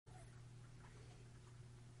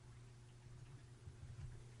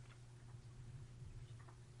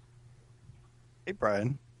Hey,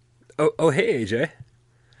 Brian. Hey, AJ.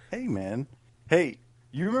 Hey, man. Hey,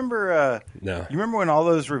 you remember? No. You remember when all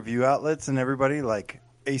those review outlets and everybody, like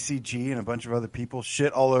ACG and a bunch of other people,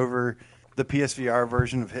 shit all over the PSVR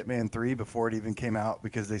version of Hitman 3 before it even came out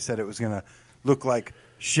because they said it was gonna look like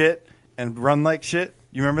shit and run like shit?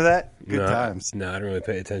 You remember that? Good times. No, I don't really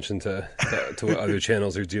pay attention to what other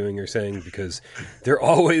channels are doing or saying because they're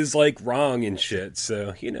always like wrong and shit.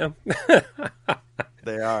 So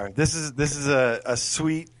They are. This is a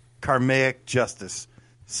sweet karmic justice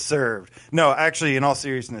served. No, actually, in all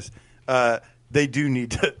seriousness, they do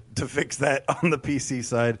need to fix that on the PC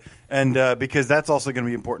side, and because that's also going to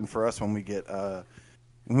be important for us when we get our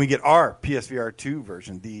PSVR 2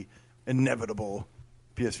 version, the inevitable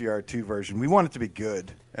PSVR 2 version. We want it to be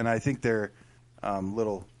good, and I think they're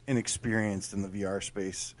little inexperienced in the VR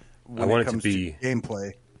space when it comes to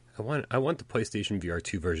gameplay. I want the PlayStation VR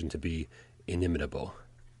 2 version to be inimitable.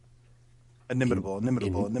 Inimitable.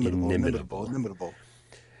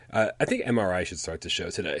 I think MRI should start the show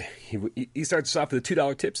today. He starts off with the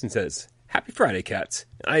 $2 tips and says, "Happy Friday, cats."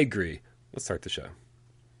 I agree. Let's start the show.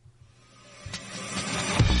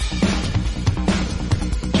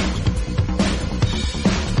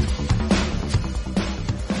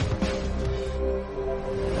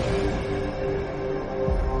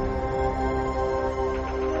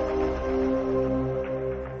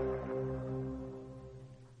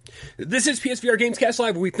 This is PSVR GamesCast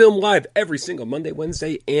Live, where we film live every single Monday,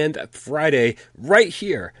 Wednesday, and Friday, right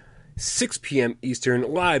here, 6 p.m.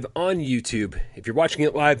 Eastern, live on YouTube. If you're watching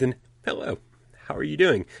it live, then hello. How are you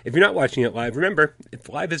doing? If you're not watching it live, remember, if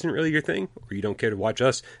live isn't really your thing, or you don't care to watch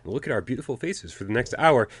us and look at our beautiful faces for the next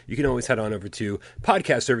hour, you can always head on over to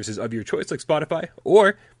podcast services of your choice, like Spotify,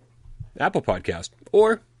 or Apple Podcast,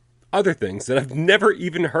 or other things that I've never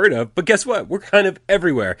even heard of. But guess what? We're kind of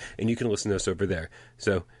everywhere, and you can listen to us over there.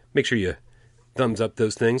 So make sure you thumbs up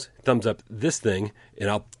those things, thumbs up this thing, and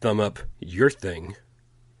I'll thumb up your thing.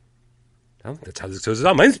 Oh, that's how this goes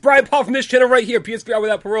on. My name's Brian Paul from this channel right here, PSVR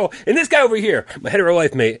Without Parole. And this guy over here, my hetero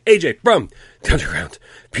life mate, AJ from the Underground,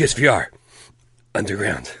 PSVR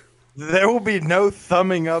Underground. There will be no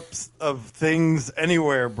thumbing ups of things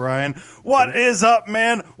anywhere, Brian. What is up,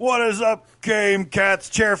 man? What is up, Game Cats?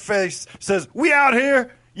 Chairface says, we out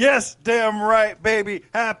here? Yes, damn right, baby.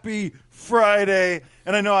 Happy Friday.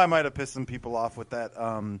 And I know I might have pissed some people off with that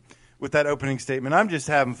opening statement. I'm just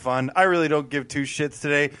having fun. I really don't give two shits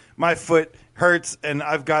today. My foot hurts, and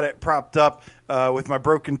I've got it propped up with my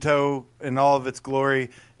broken toe in all of its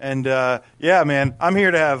glory. And, yeah, man, I'm here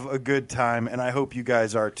to have a good time, and I hope you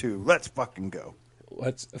guys are too. Let's fucking go.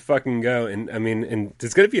 Let's fucking go. And, I mean, and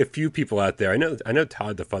there's going to be a few people out there. I know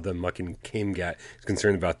Todd, the father mucking Camegat, is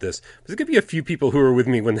concerned about this. But there's going to be a few people who were with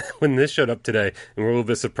me when this showed up today, and were a little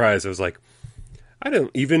bit surprised. I was like, I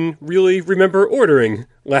don't even really remember ordering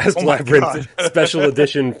Last Labyrinth special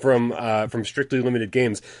edition from Strictly Limited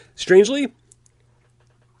Games. Strangely,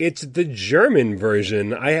 it's the German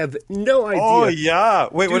version. I have no idea. Oh yeah!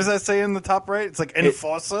 Wait, dude, what does that say in the top right? It's like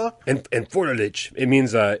Enforcer and Forderlich. It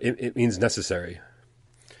means it means necessary.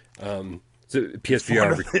 So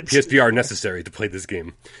PSVR necessary to play this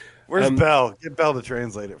game. Where's Bell? Get Bell to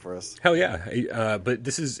translate it for us. Hell yeah! But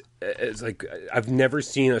this is it's like I've never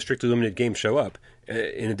seen a Strictly Limited game show up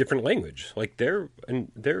in a different language. Like they're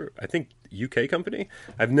I think UK company.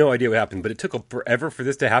 I have no idea what happened, but it took forever for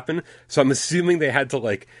this to happen. So I'm assuming they had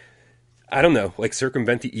to I don't know,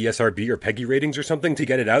 circumvent the ESRB or PEGI ratings or something to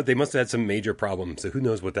get it out. They must have had some major problems. So who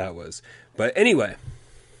knows what that was? But anyway,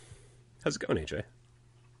 how's it going, AJ?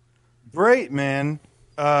 Great, man.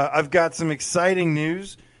 I've got some exciting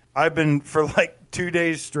news. I've been, for 2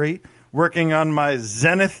 days straight, working on my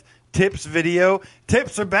Zenith tips video.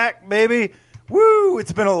 Tips are back, baby. Woo!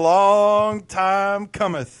 It's been a long time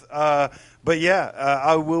cometh. But yeah,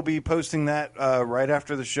 I will be posting that right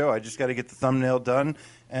after the show. I just got to get the thumbnail done.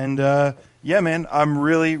 And yeah, man, I'm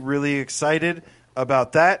really, really excited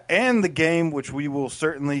about that and the game, which we will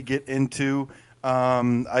certainly get into.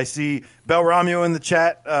 I see Bel Ramio in the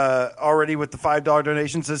chat already with the $5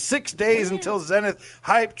 donation. Says 6 days until Zenith.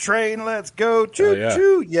 Hype train, let's go. Choo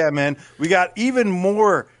choo. Yeah, man. We got even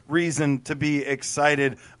more reason to be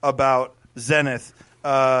excited about Zenith.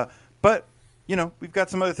 But, we've got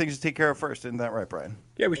some other things to take care of first. Isn't that right, Brian?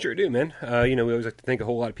 Yeah, we sure do, man. We always like to thank a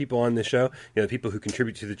whole lot of people on this show. The people who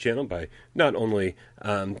contribute to the channel by not only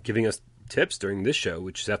giving us tips during this show,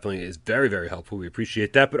 which definitely is very, very helpful. We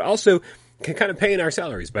appreciate that. But also can kind of pay in our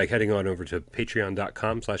salaries by heading on over to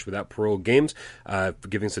patreon.com/withoutparolegames, for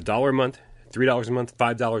giving us $1 a month, $3 a month,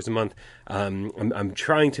 $5 a month. I'm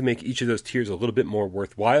trying to make each of those tiers a little bit more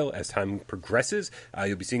worthwhile as time progresses.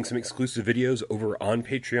 You'll be seeing some exclusive videos over on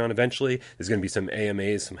Patreon eventually. There's going to be some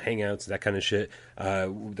AMAs, some Hangouts, that kind of shit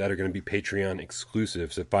that are going to be Patreon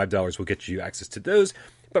exclusive. So $5 will get you access to those.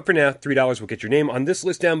 But for now, $3 will get your name on this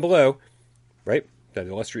list down below, right? That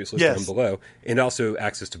illustrious list down below, and also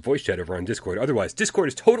access to voice chat over on Discord. Otherwise, Discord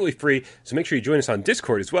is totally free, so make sure you join us on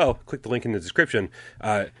Discord as well. Click the link in the description.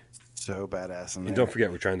 So badass. And don't forget,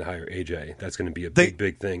 we're trying to hire AJ. That's going to be a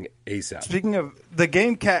big thing ASAP. Speaking of the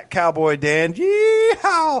Game Cat Cowboy Dan,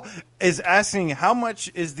 yeehaw, is asking how much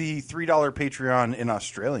is the $3 Patreon in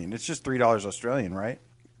Australian? It's just $3 Australian, right?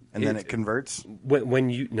 And then it converts.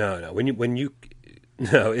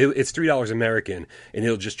 It's $3 American, and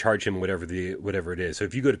it'll just charge him whatever it is. So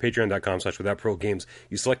if you go to patreon.com/withoutparole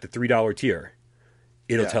you select the $3 tier,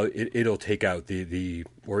 it'll take out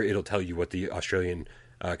it'll tell you what the Australian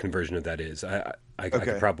conversion of that is. I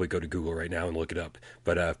could probably go to Google right now and look it up,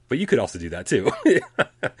 but you could also do that too.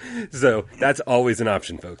 So that's always an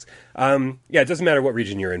option, folks. It doesn't matter what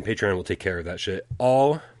region you're in. Patreon will take care of that shit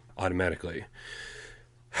all automatically.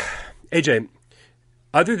 AJ.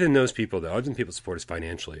 Other than those people, though, other than people support us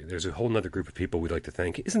financially, there's a whole nother group of people we'd like to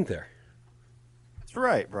thank, isn't there? That's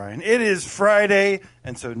right, Brian. It is Friday,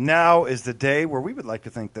 and so now is the day where we would like to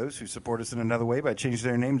thank those who support us in another way by changing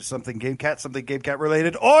their name to something GameCat, something GameCat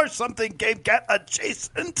related, or something GameCat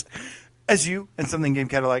adjacent, as you and something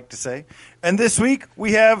GameCat like to say. And this week,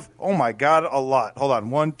 we have, oh my God, a lot. Hold on.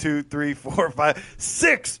 1, 2, 3, 4, 5,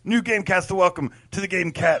 6 new GameCats to welcome to the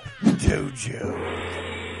GameCat Dojo.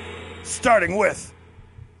 Starting with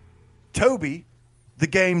Toby, the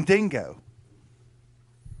Game Dingo.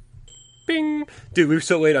 Bing! Dude, we were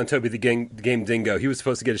so late on Toby, the game Dingo. He was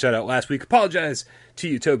supposed to get a shout out last week. Apologize to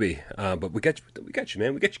you, Toby. But we got you,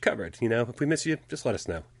 man. We got you covered. You know, if we miss you, just let us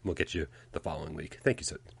know. We'll get you the following week. Thank you,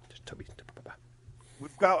 so Toby.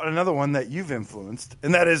 We've got another one that you've influenced,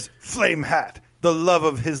 and that is Flame Hat, the love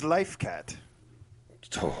of his life cat.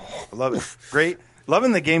 Oh. I love it. Great.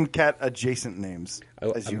 Loving the Game Cat adjacent names,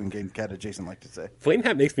 as you and Game Cat adjacent like to say. Flame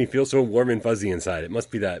Hat makes me feel so warm and fuzzy inside. It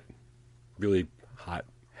must be that really hot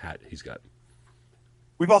hat he's got.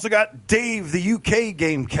 We've also got Dave, the UK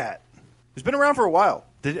Game Cat, who's been around for a while.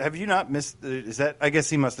 Have you not missed? Is that? I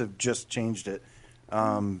guess he must have just changed it.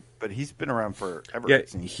 But he's been around forever. Yeah,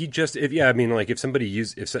 he just.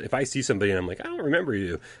 If I see somebody and I'm like, I don't remember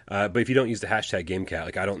you, but if you don't use the hashtag GameCat,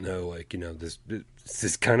 like I don't know, this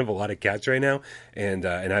is kind of a lot of cats right now, and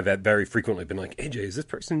I've very frequently been like, AJ, is this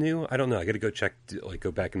person new? I don't know. I got to go check,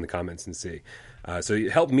 go back in the comments and see. So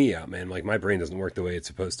help me out, man. Like my brain doesn't work the way it's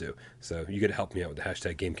supposed to. So you got to help me out with the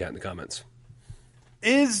hashtag GameCat in the comments.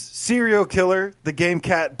 Is serial killer the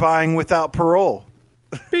GameCat buying without parole?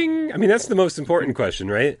 Bing! I mean, that's the most important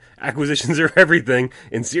question, right? Acquisitions are everything,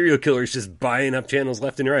 and serial killers just buying up channels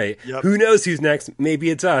left and right. Yep. Who knows who's next? Maybe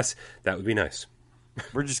it's us. That would be nice.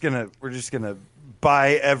 We're just gonna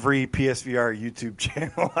buy every PSVR YouTube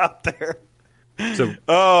channel out there. So,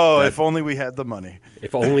 if only we had the money.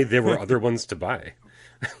 If only there were other ones to buy.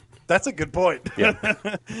 That's a good point. Yeah.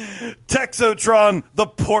 Texotron, the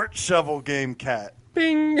port shovel game cat.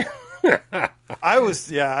 Bing! I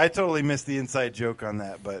totally missed the inside joke on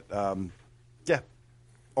that, but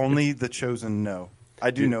only the chosen know. I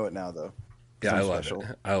do know it now, though. Yeah, I love it.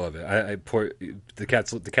 I love it. The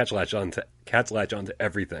cats latch onto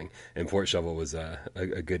everything, and port shovel was a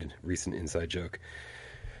good recent inside joke.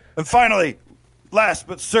 And finally, last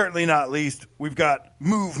but certainly not least, we've got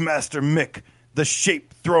Move Master Mick, the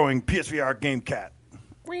shape throwing PSVR game cat.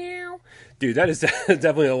 Dude, that is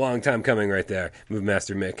definitely a long time coming right there. Move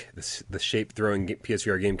Master Mick, the shape-throwing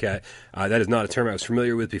PSVR game cat. That is not a term I was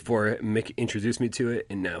familiar with before Mick introduced me to it,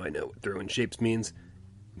 and now I know what throwing shapes means.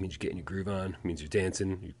 It means you're getting your groove on. It means you're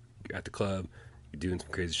dancing. You're at the club. You're doing some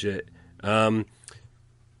crazy shit.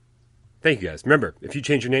 Thank you, guys. Remember, if you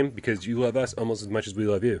change your name because you love us almost as much as we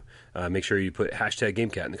love you, make sure you put hashtag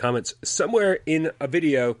GameCat in the comments somewhere in a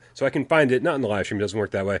video so I can find it. Not in the live stream. It doesn't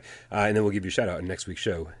work that way. And then we'll give you a shout-out in next week's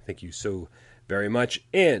show. Thank you so very much.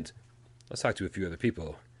 And let's talk to a few other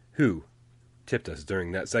people who tipped us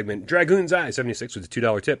during that segment. Dragoon's Eye 76 with a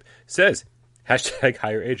 $2 tip says, hashtag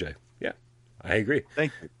hire AJ. Yeah, I agree.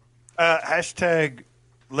 Thank you. Hashtag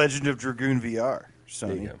Legend of Dragoon VR.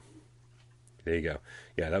 Sony. There you go.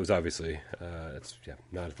 Yeah, that was obviously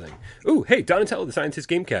not a thing. Ooh, hey, Donatello the Scientist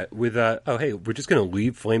Game Cat with we're just gonna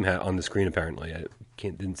leave Flame Hat on the screen apparently. I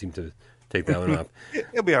didn't seem to take that one off.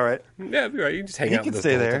 He'll be all right. Yeah, he'll be all right. You can just hang out with us. He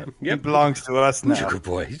can stay there. Yep. He belongs to us now. He's a good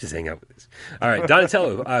boy. He's just hang out with us. All right,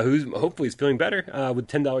 Donatello, who's hopefully is feeling better with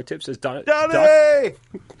 $10 tips says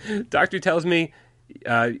Doctor tells me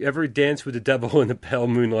Ever dance with the devil in the pale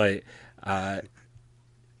moonlight?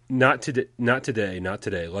 Not today. Not today. Not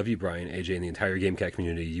today. Love you, Bryan, AJ, and the entire GameCat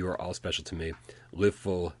community. You are all special to me. Live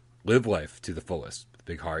full. Live life to the fullest.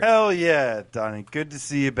 Big heart. Hell yeah, Donnie. Good to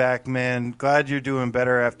see you back, man. Glad you're doing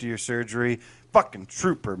better after your surgery. Fucking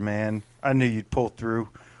trooper, man. I knew you'd pull through.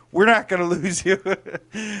 We're not going to lose you.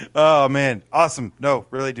 Oh, man. Awesome. No,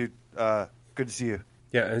 really, dude. Good to see you.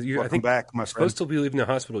 Yeah, I think back, my friend. Supposed to be leaving the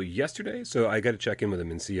hospital yesterday, so I got to check in with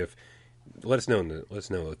him and see if let us know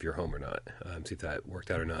if you're home or not. See if that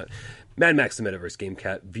worked out or not. Mad Max the Metaverse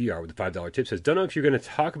Gamecat VR with the $5 tip says, don't know if you're going to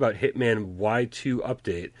talk about Hitman Y2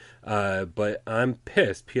 update, but I'm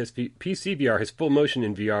pissed. PC VR has full motion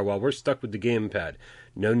in VR while we're stuck with the gamepad.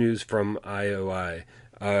 No news from IOI.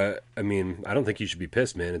 I mean, I don't think you should be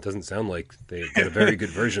pissed, man. It doesn't sound like they got a very good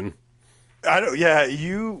version.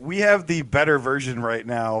 We have the better version right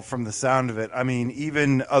now from the sound of it. I mean,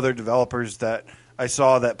 even other developers that I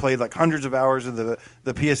saw that played like hundreds of hours of the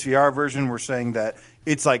PSVR version were saying that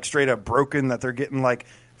it's like straight up broken, that they're getting like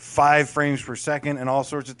 5 frames per second and all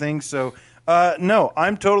sorts of things. So, no,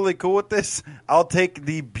 I'm totally cool with this. I'll take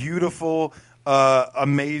the beautiful,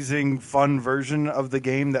 amazing, fun version of the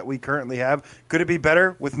game that we currently have. Could it be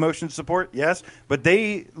better with motion support? Yes. But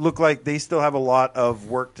they look like they still have a lot of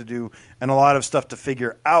work to do and a lot of stuff to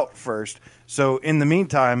figure out first. So in the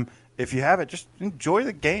meantime, if you have it, just enjoy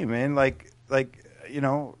the game, man. Like you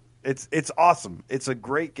know, it's awesome. It's a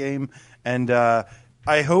great game, and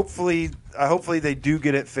hopefully they do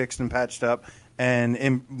get it fixed and patched up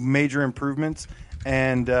and major improvements,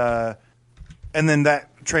 and then that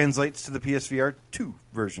translates to the PSVR 2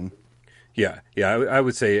 version. Yeah, I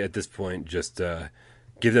would say at this point, just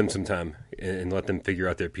give them some time and let them figure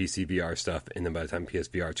out their PC VR stuff, and then by the time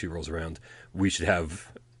PSVR 2 rolls around, we should have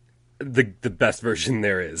the best version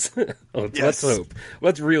there is. Let's hope.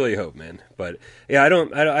 Let's really hope, man. But yeah, I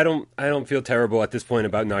don't feel terrible at this point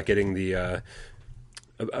about not getting the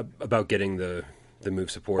move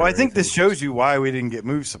support. Well, I think this shows you why we didn't get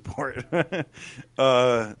move support.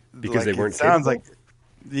 Because they weren't. Sounds like,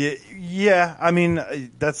 yeah. I mean,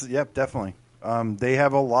 definitely. They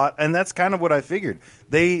have a lot, and that's kind of what I figured.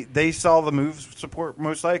 They saw the move support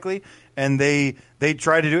most likely, and they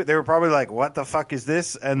tried to do it. They were probably like, "What the fuck is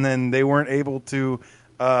this?" And then they weren't able to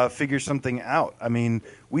figure something out. I mean,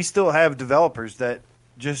 we still have developers that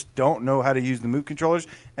just don't know how to use the move controllers,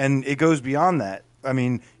 and it goes beyond that. I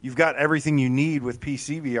mean, you've got everything you need with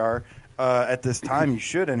PC VR at this time. You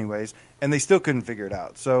should, anyways, and they still couldn't figure it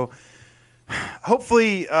out. So,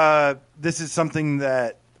 hopefully, this is something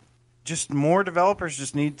that just more developers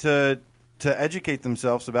just need to educate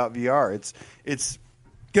themselves about VR. It's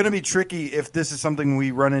going to be tricky if this is something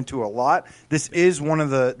we run into a lot. This is one of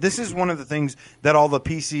the things that all the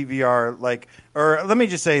PC VR or let me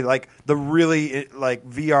just say the really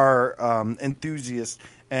VR enthusiasts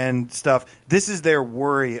and stuff. This is their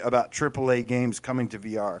worry about AAA games coming to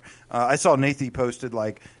VR. I saw Nathy posted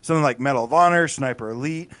something like Medal of Honor, Sniper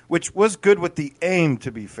Elite, which was good with the aim,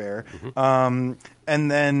 to be fair. Mm-hmm. And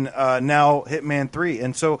then now Hitman 3.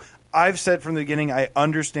 And so I've said from the beginning, I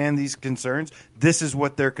understand these concerns. This is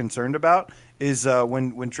what they're concerned about, is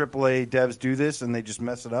when AAA devs do this and they just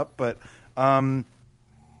mess it up. But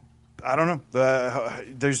I don't know.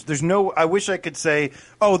 There's no. I wish I could say,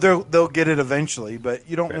 oh, they'll get it eventually, but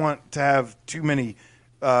you don't want to have too many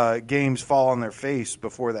games fall on their face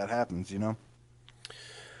before that happens. You know.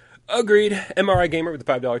 Agreed. MRI Gamer with the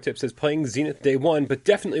 $5 tip says, playing Zenith day one, but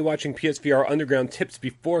definitely watching PSVR Underground tips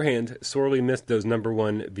beforehand. Sorely missed those number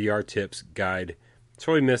one VR tips guide.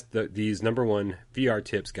 Sorely missed these number one VR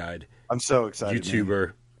tips guide. I'm so excited. YouTuber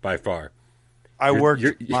man. By far.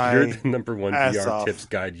 You're the number one VR off. Tips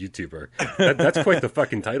guide YouTuber. That's quite the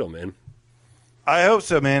fucking title, man. I hope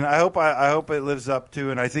so, man. I hope it lives up to,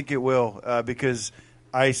 and I think it will, because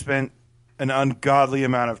I spent an ungodly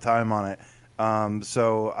amount of time on it.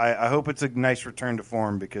 So I hope it's a nice return to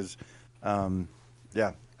form, because, I'm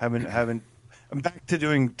back to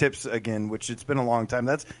doing tips again, which it's been a long time.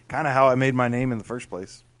 That's kind of how I made my name in the first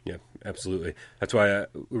place. Yeah, absolutely. That's why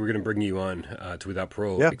we were going to bring you on to Without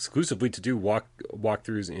Parole exclusively to do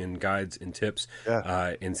walkthroughs and guides and tips.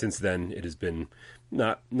 Yeah. And since then, it has been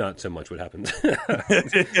not so much what happens.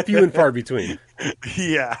 Few and far between.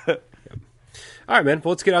 Yeah. All right, man.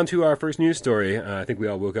 Well, let's get on to our first news story. I think we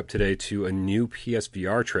all woke up today to a new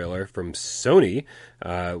PSVR trailer from Sony,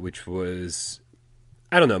 which was,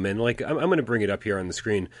 I don't know, man. I'm going to bring it up here on the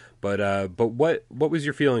screen, but what was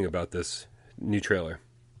your feeling about this new trailer?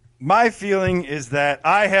 My feeling is that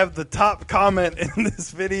I have the top comment in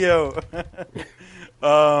this video.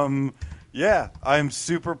 Yeah, I'm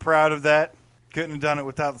super proud of that. Couldn't have done it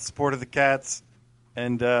without the support of the cats.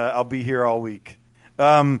 and I'll be here all week.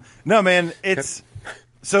 No, man, it's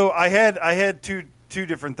so I had two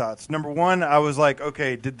different thoughts. Number one, I was like,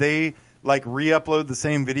 okay, did they like re-upload the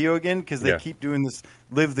same video again? Because they keep doing this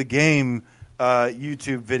Live the Game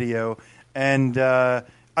YouTube video, and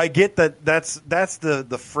I get that's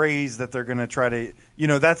the phrase that they're going to try to,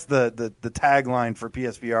 that's the tagline for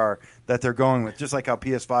PSVR that they're going with, just like how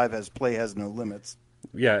PS5 has play has no limits.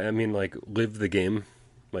 Yeah, I mean, like, live the game.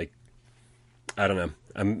 Like, I don't know.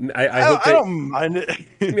 I don't mind it.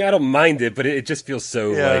 I mean, I don't mind it, but it just feels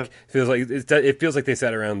so it feels like they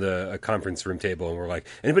sat around a conference room table and were like,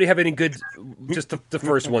 anybody have any good? Just the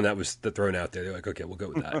first one that was thrown out there. They're like, okay, we'll go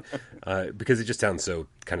with that because it just sounds so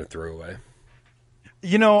kind of throwaway.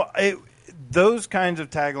 Those kinds of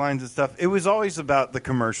taglines and stuff. It was always about the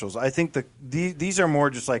commercials. I think these are more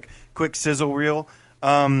just like quick sizzle reel.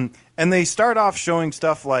 And they start off showing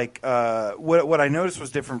stuff like what I noticed was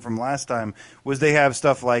different from last time was they have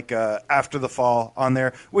stuff like After the Fall on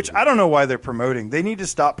there, which I don't know why they're promoting. They need to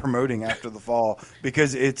stop promoting After the Fall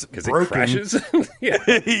because it's broken. It crashes. Yeah.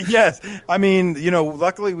 Yes, I mean,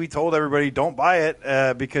 luckily we told everybody don't buy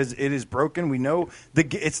it because it is broken. We know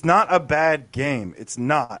it's not a bad game. It's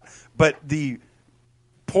not, but the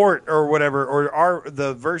port or whatever, or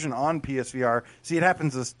the version on PSVR. See, it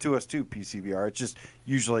happens to us too. PCVR. It's just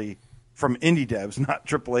usually from indie devs, not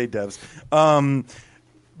AAA devs.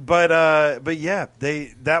 But yeah,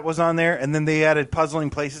 that was on there, and then they added Puzzling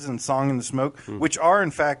Places and Song in the Smoke, which are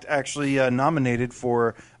in fact actually nominated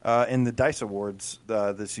for in the DICE Awards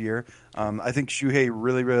this year. I think Shuhei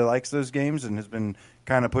really likes those games and has been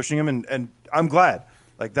kind of pushing them, and I'm glad.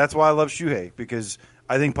 Like that's why I love Shuhei, because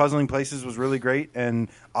I think Puzzling Places was really great, and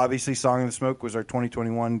obviously Song in the Smoke was our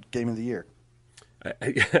 2021 Game of the Year.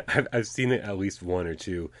 I've seen it at least one or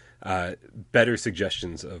two better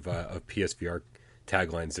suggestions of PSVR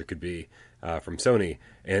taglines there could be from Sony,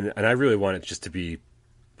 and I really want it just to be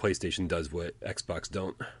PlayStation does what Xbox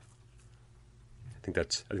don't. I think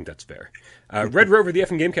that's fair. Red Rover, the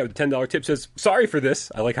effing Game Cat with a $10 tip, says, sorry for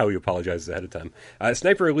this. I like how he apologizes ahead of time.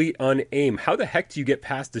 Sniper Elite on AIM. How the heck do you get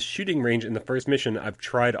past the shooting range in the first mission? I've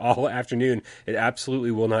tried all afternoon. It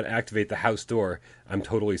absolutely will not activate the house door. I'm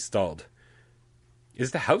totally stalled.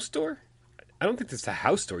 Is the house door? I don't think it's the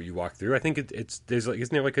house door you walk through. I think there's like,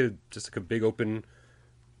 isn't there like a big open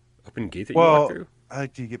gate that you walk through? How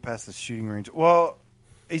do you get past the shooting range? Well,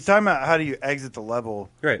 he's talking about how do you exit the level.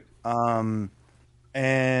 Right.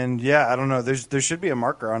 And yeah, I don't know. There should be a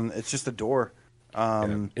marker on. It's just a door.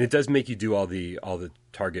 And it does make you do all the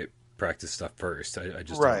target practice stuff first. I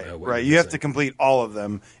just don't know what right. You have to complete all of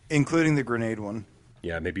them, including the grenade one.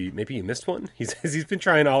 Yeah, maybe you missed one. He's been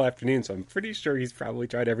trying all afternoon, so I'm pretty sure he's probably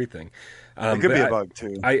tried everything. It could be a bug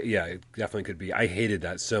too. Yeah, it definitely could be. I hated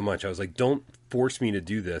that so much. I was like, don't force me to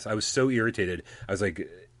do this. I was so irritated. I was like,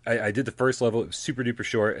 I did the first level. It was super duper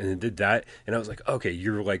short, and then did that, and I was like, okay,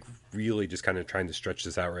 you're like really just kind of trying to stretch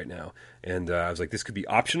this out right now. And I was like, this could be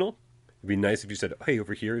optional. It'd be nice if you said, hey,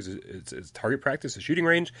 over here is target practice, a shooting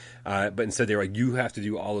range. But instead they were like, you have to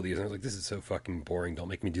do all of these. And I was like, this is so fucking boring. Don't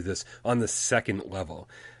make me do this on the second level.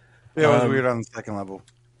 Yeah, it was weird on the second level.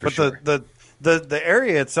 But sure. the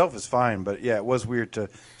area itself is fine. But yeah, it was weird to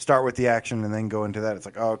start with the action and then go into that. It's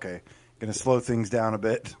like, oh, okay, going to slow things down a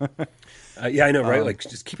bit. Yeah, I know, right? Like,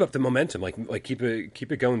 just keep up the momentum. Like keep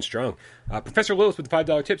it going strong. Professor Lillis with the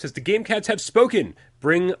 $5 tip says the Game Cats have spoken.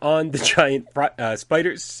 Bring on the giant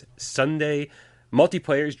spiders. Sunday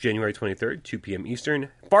multiplayers, January 23rd, 2 p.m. Eastern.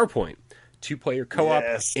 Farpoint, 2-player co-op,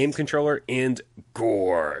 aim controller, and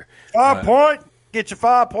gore. Farpoint, get your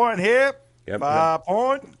Farpoint here. Yep,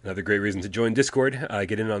 Farpoint. Another great reason to join Discord.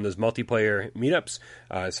 Get in on those multiplayer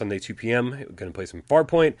meetups. Sunday 2 p.m. We're going to play some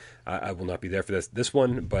Farpoint. I will not be there for this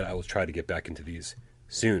one, but I will try to get back into these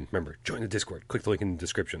soon. Remember, join the Discord. Click the link in the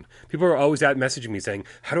description. People are always messaging me saying,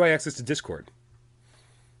 how do I access the Discord?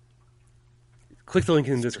 Click the link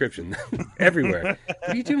in the description. Everywhere. What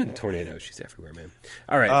are you doing, Tornado? She's everywhere, man.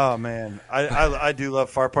 All right. Oh, man. I do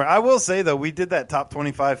love Farpoint. I will say, though, we did that top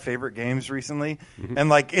 25 favorite games recently, and,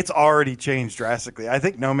 like, it's already changed drastically. I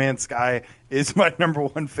think No Man's Sky is my number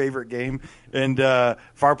one favorite game, and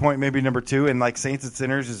Farpoint maybe number 2, and, like, Saints and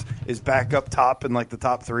Sinners is back up top in, like, the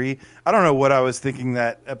top 3. I don't know what I was thinking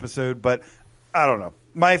that episode, but I don't know.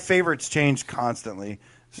 My favorites change constantly,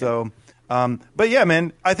 so... but yeah,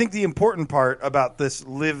 man, I think the important part about this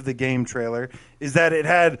Live the Game trailer is that it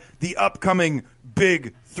had the upcoming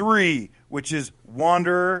big 3, which is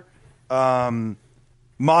Wanderer,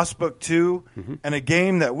 Moss Book 2, and a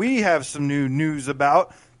game that we have some new news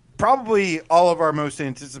about. Probably all of our most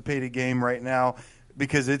anticipated game right now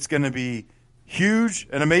because it's going to be huge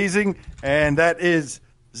and amazing, and that is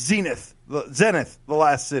Zenith, Zenith, the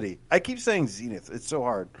last city. I keep saying Zenith. It's so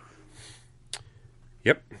hard.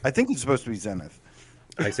 Yep. I think it's supposed to be Zenith.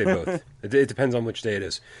 I say both. It depends on which day it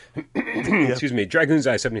is. Excuse me. Dragoon's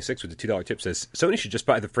Eye 76 with the $2 tip says Sony should just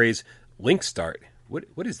buy the phrase "link start."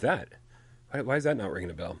 What is that? Why is that not ringing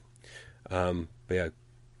a bell? But yeah,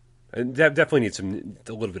 definitely need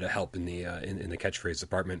a little bit of help in the catchphrase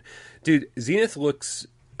department, dude. Zenith looks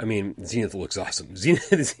awesome.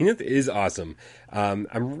 Zenith is awesome.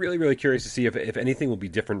 I'm really curious to see if anything will be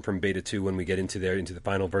different from Beta 2 when we get into the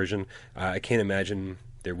final version. I can't imagine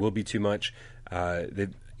there will be too much.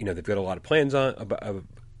 They've got a lot of plans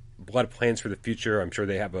a lot of plans for the future. I'm sure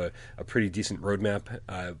they have a pretty decent roadmap.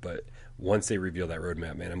 But once they reveal that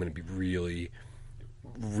roadmap, man, I'm going to be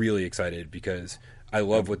really excited because I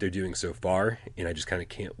love what they're doing so far, and I just kind of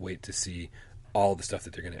can't wait to see all the stuff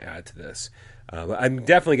that they're going to add to this. I'm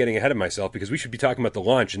definitely getting ahead of myself because we should be talking about the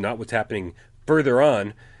launch and not what's happening further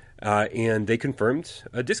on. And they confirmed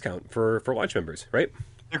a discount for launch members, right?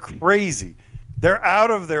 They're crazy. They're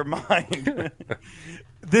out of their mind.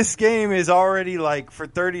 This game is already like for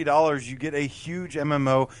 $30, you get a huge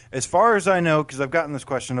MMO. As far as I know, because I've gotten this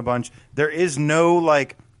question a bunch, there is no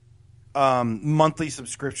like monthly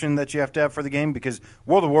subscription that you have to have for the game because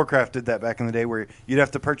World of Warcraft did that back in the day where you'd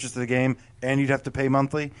have to purchase the game and you'd have to pay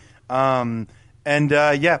monthly.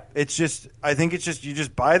 It's just I think it's just you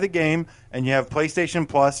just buy the game and you have PlayStation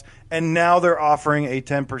Plus, and now they're offering a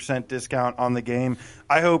 10% discount on the game.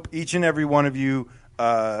 I hope each and every one of you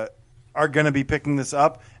are going to be picking this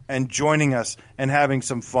up and joining us and having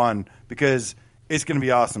some fun because it's going to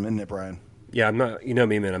be awesome, isn't it, Brian? Yeah, I'm not. You know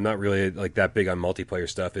me, man. I'm not really like that big on multiplayer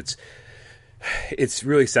stuff. It's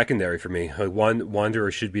really secondary for me. Like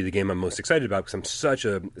Wanderer should be the game I'm most excited about because I'm such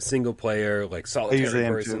a single player, like solitary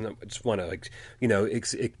person. I just want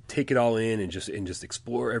to take it all in and just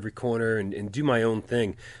explore every corner and do my own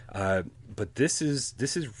thing. But this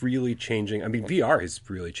is really changing. I mean, VR has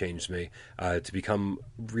really changed me to become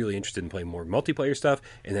really interested in playing more multiplayer stuff.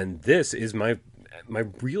 And then this is my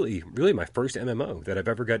really my first MMO that I've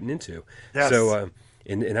ever gotten into. Yes. So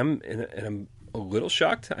and I'm a little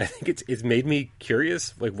shocked. I think it's made me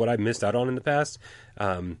curious, like what I missed out on in the past.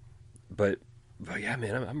 But yeah,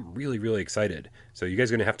 man, I'm really excited. So you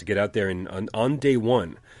guys are going to have to get out there and on day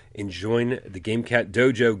one and join the GameCat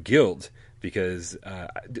Dojo Guild because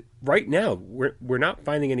right now we're not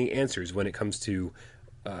finding any answers when it comes to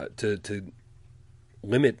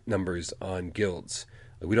limit numbers on guilds.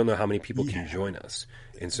 Like, we don't know how many people can join us.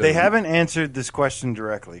 And so they haven't answered this question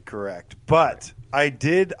directly, correct? But I've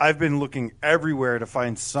been looking everywhere to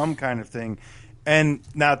find some kind of thing. And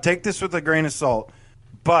now take this with a grain of salt,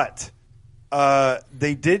 but I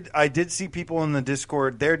did see people in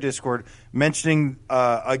their Discord mentioning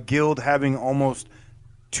a guild having almost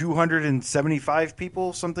 275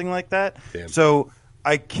 people, something like that. Damn. So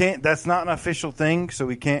that's not an official thing, so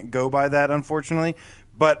we can't go by that, unfortunately.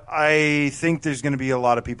 But I think there's going to be a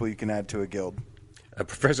lot of people you can add to a guild.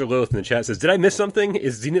 Professor Lilith in the chat says, "Did I miss something?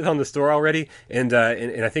 Is Zenith on the store already?" And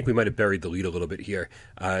I think we might have buried the lead a little bit here.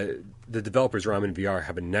 The developers Ramen VR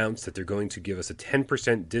have announced that they're going to give us a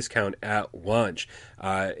 10% discount at launch,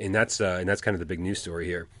 and that's kind of the big news story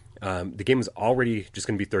here. The game is already just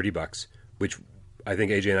going to be $30, which I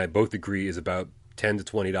think AJ and I both agree is about $10 to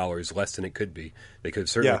 $20 less than it could be. They could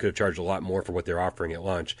have charged a lot more for what they're offering at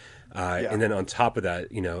launch, and then on top of that,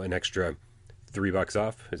 an extra $3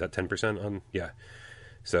 off. Is that 10% on? Yeah.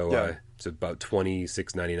 So it's about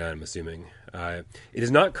 $26.99, I'm assuming. It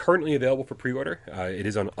is not currently available for pre-order. It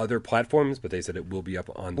is on other platforms, but they said it will be up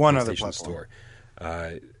on the PlayStation Store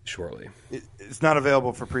shortly. It's not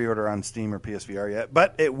available for pre-order on Steam or PSVR yet,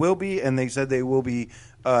 but it will be, and they said they will be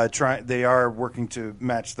they are working to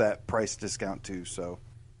match that price discount too. So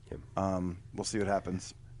we'll see what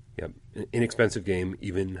happens. Yep, an inexpensive game,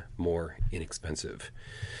 even more inexpensive.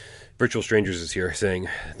 Virtual Strangers is here saying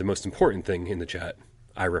the most important thing in the chat.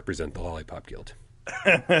 I represent the Lollipop Guild.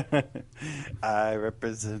 I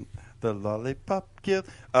represent the Lollipop Guild.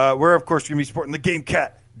 We're, of course, going to be supporting the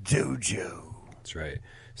GameCat Dojo. That's right.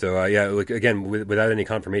 So, look, again, without any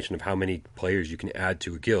confirmation of how many players you can add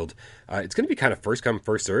to a guild, it's going to be kind of first come,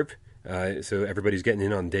 first serve. So everybody's getting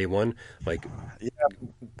in on day one. Like,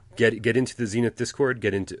 get into the Zenith Discord,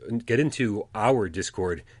 get into our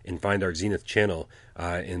Discord, and find our Zenith channel,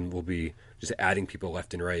 and we'll be just adding people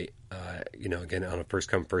left and right. Again on a first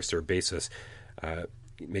come, first serve basis.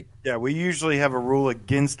 We usually have a rule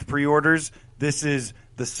against pre-orders. This is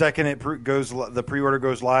the second the pre-order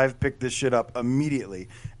goes live. Pick this shit up immediately,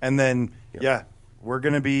 and then we're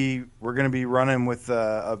gonna be running with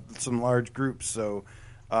some large groups. So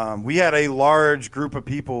we had a large group of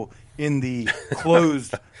people in the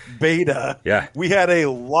closed beta. Yeah. We had a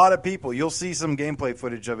lot of people. You'll see some gameplay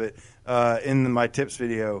footage of it in my tips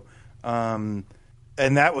video. And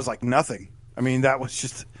that was like nothing. I mean, that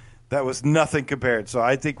was nothing compared. So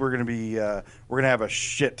I think we're going to have a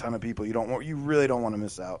shit ton of people. You really don't want to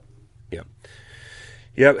miss out. Yep.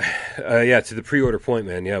 Yep. To the pre-order point,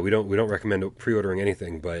 man. Yeah, we don't recommend pre-ordering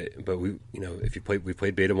anything, but we, if we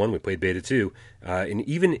played beta 1, we played beta 2, and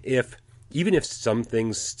even if some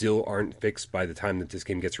things still aren't fixed by the time that this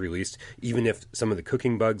game gets released, even if some of the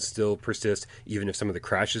cooking bugs still persist, even if some of the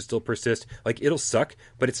crashes still persist, like, it'll suck,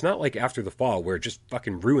 but it's not like after the fall where it just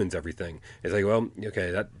fucking ruins everything. It's like, well,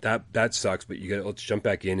 okay, that sucks, but let's jump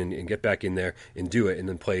back in and get back in there and do it and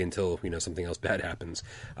then play until, something else bad happens.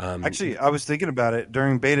 Actually, I was thinking about it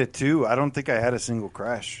during beta 2. I don't think I had a single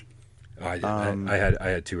crash. I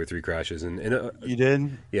had 2 or 3 crashes, and you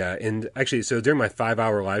did, yeah. And actually, so during my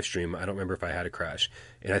 5-hour live stream, I don't remember if I had a crash,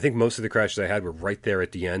 and I think most of the crashes I had were right there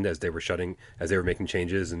at the end as they were making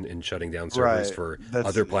changes and shutting down servers for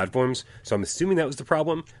other platforms. So I'm assuming that was the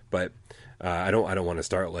problem, but I don't want to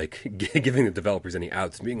start like giving the developers any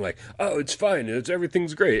outs, being like, oh, it's fine,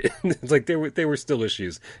 everything's great. It's like they were still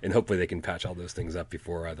issues, and hopefully they can patch all those things up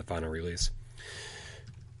before the final release.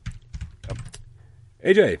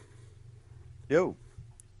 AJ. Yo.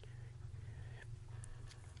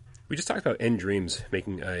 We just talked about End Dreams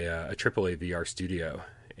making a AAA VR studio,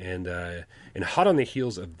 and hot on the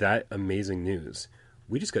heels of that amazing news,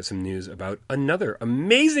 we just got some news about another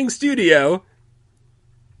amazing studio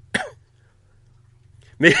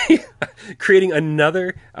creating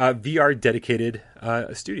another VR dedicated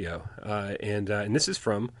studio, and this is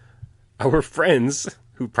from our friends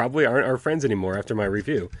who probably aren't our friends anymore after my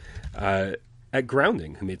review. At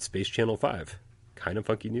Grounding, who made Space Channel 5. Kind of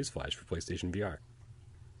funky newsflash for PlayStation VR.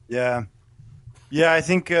 Yeah. I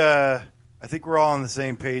think we're all on the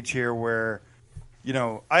same page here where,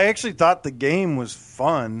 I actually thought the game was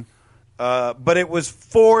fun, but it was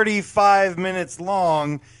 45 minutes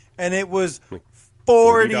long, and it was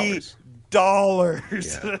 $40.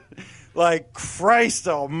 Yeah. Like, Christ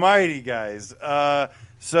almighty, guys.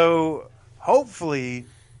 So hopefully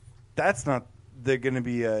that's not going to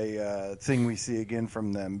be a thing we see again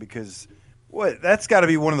from them, because that's got to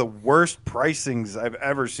be one of the worst pricings I've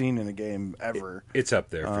ever seen in a game ever. It's up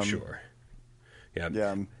there for sure. Yeah.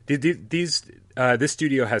 Yeah. This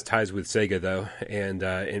studio has ties with Sega though, and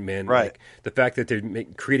man, right. Like, the fact that they're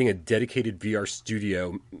creating a dedicated VR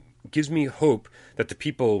studio gives me hope that the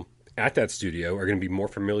people at that studio are going to be more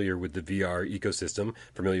familiar with the VR ecosystem,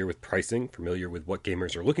 familiar with pricing, familiar with what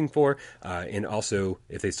gamers are looking for, and also,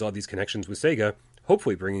 if they still have these connections with Sega,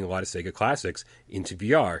 hopefully bringing a lot of Sega classics into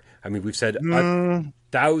VR. I mean, we've said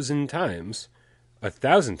 1,000 times,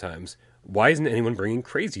 why isn't anyone bringing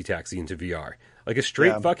Crazy Taxi into VR? Like, a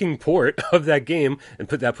straight fucking port of that game and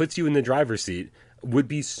that puts you in the driver's seat would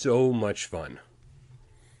be so much fun.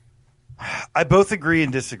 I both agree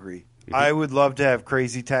and disagree. I would love to have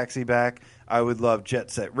Crazy Taxi back. I would love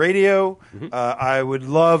Jet Set Radio. I would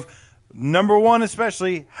love, number one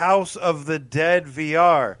especially, House of the Dead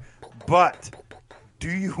VR. But do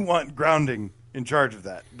you want Grounding in charge of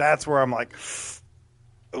that? That's where I'm like,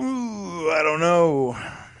 ooh, I don't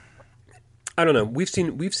know. We've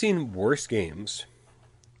seen worse games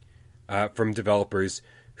from developers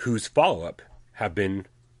whose follow-up have been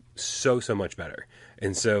so much better.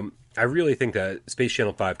 And so I really think that Space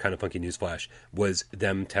Channel 5, Kind of Funky Newsflash, was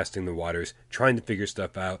them testing the waters, trying to figure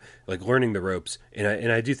stuff out, like learning the ropes.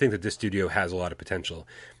 And I do think that this studio has a lot of potential.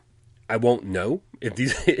 I won't know if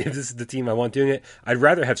this is the team I want doing it. I'd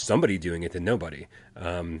rather have somebody doing it than nobody.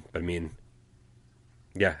 But I mean,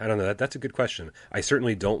 yeah, I don't know. That's a good question. I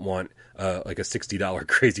certainly don't want like a $60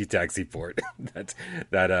 Crazy Taxi port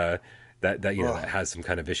that has some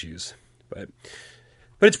kind of issues. But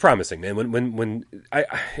it's promising, man. When I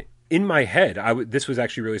in my head, this was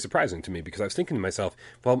actually really surprising to me, because I was thinking to myself,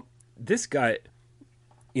 well, this got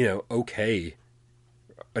an okay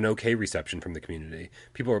reception from the community.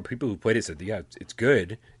 People who played it said, yeah, it's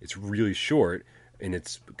good. It's really short, and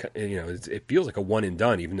it feels like a one and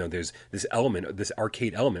done. Even though there's this element, this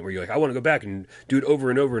arcade element, where you're like, I want to go back and do it over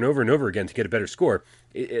and over and over and over again to get a better score.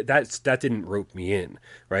 That didn't rope me in,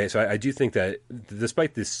 right? So I do think that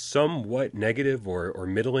despite this somewhat negative or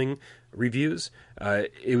middling reviews,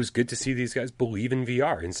 it was good to see these guys believe in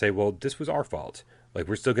VR and say, well, this was our fault. Like,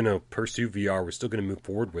 we're still going to pursue VR. We're still going to move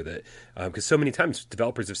forward with it. Because so many times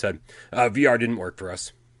developers have said, VR didn't work for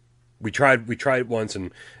us. We tried it once,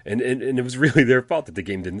 and it was really their fault that the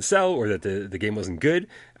game didn't sell, or that the game wasn't good.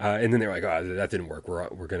 And then they're like, oh, that didn't work. We're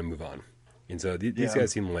going to move on. And so these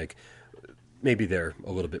guys seem like maybe they're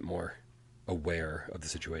a little bit more aware of the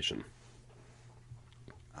situation.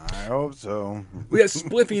 I hope so. We have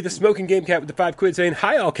Spliffy, the smoking game cat with the 5 quid, saying,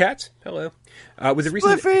 "Hi, all cats." Hello. With the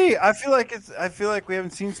recent... Spliffy. I feel like we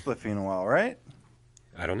haven't seen Spliffy in a while, right?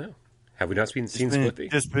 I don't know. Have we not seen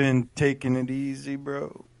Spliffy? Just been taking it easy,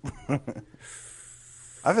 bro.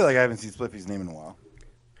 I feel like I haven't seen Spliffy's name in a while.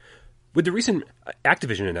 With the recent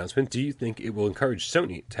Activision announcement, do you think it will encourage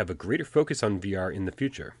Sony to have a greater focus on VR in the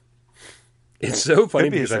future? It's so funny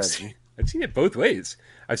because I've seen it both ways.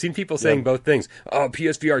 I've seen people saying both things. Oh,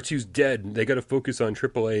 PSVR 2's dead. They got to focus on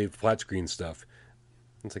AAA flat screen stuff.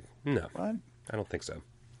 It's like, no, what? I don't think so.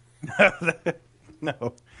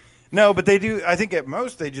 No, but they do. I think at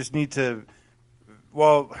most they just need to.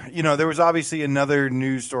 Well, there was obviously another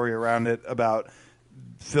news story around it about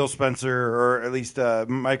Phil Spencer, or at least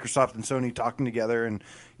Microsoft and Sony talking together, and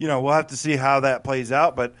we'll have to see how that plays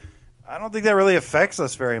out. But I don't think that really affects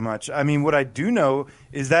us very much. I mean, what I do know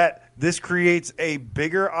is that this creates a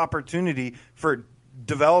bigger opportunity for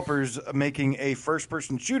developers making a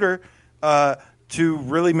first-person shooter to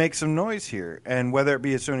really make some noise here, and whether it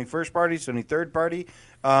be a Sony first party, Sony third party,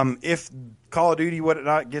 if Call of Duty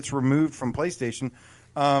whatnot gets removed from PlayStation,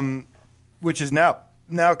 which is now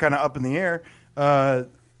kind of up in the air.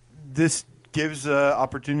 This gives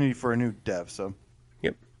opportunity for a new dev. So,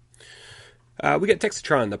 yep. We got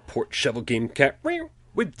Texatron, the Port Shovel Game Cat,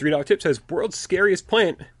 with $3 tip, says world's scariest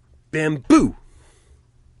plant, bamboo.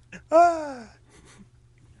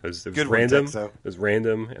 It was random. It was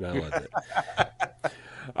random, and I loved it.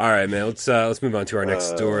 All right, man. Let's move on to our next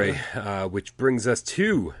story, which brings us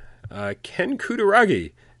to Ken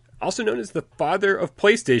Kutaragi, also known as the father of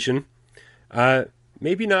PlayStation.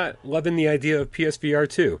 Maybe not loving the idea of PSVR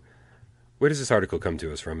 2. Where does this article come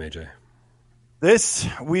to us from, AJ?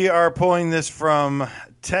 We are pulling this from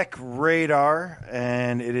Tech Radar,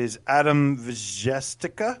 and it is Adam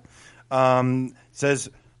Vjestica. Says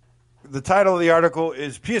the title of the article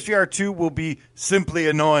is PSVR 2 will be simply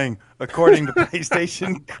annoying, according to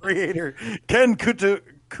PlayStation creator Ken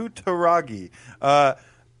Kutaragi.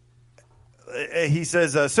 He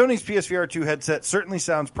says, Sony's PSVR 2 headset certainly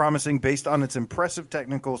sounds promising based on its impressive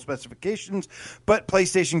technical specifications, but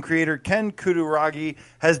PlayStation creator Ken Kutaragi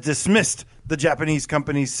has dismissed the Japanese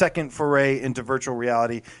company's second foray into virtual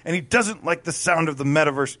reality, and he doesn't like the sound of the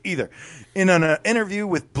metaverse either. In an interview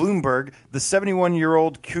with Bloomberg, the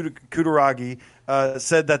 71-year-old Kutaragi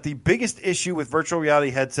said that the biggest issue with virtual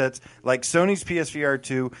reality headsets like Sony's PSVR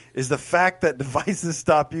 2 is the fact that devices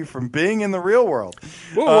stop you from being in the real world.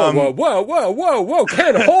 Whoa,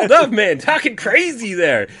 Ken, hold up, man. Talking crazy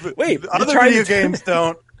there. Wait, other video games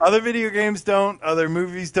don't. Other video games don't. Other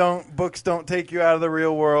movies don't. Books don't take you out of the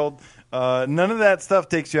real world. None of that stuff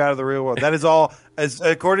takes you out of the real world. That is all, as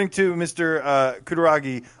according to Mr.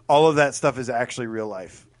 Kutaragi, all of that stuff is actually real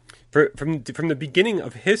life. From the beginning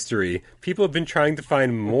of history, people have been trying to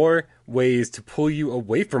find more ways to pull you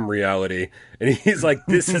away from reality, and he's like,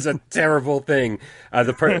 "This is a terrible thing."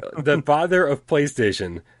 The father of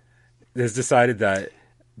PlayStation has decided that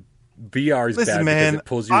VR is bad because it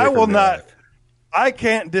pulls you away from life. I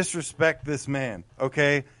can't disrespect this man.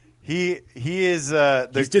 Okay, he is.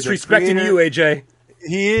 He's disrespecting you, AJ.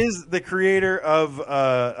 He is the creator of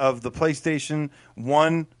the PlayStation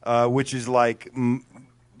 1, which is like.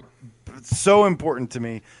 So important to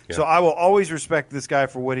me. Yeah. So I will always respect this guy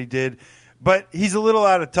for what he did, but he's a little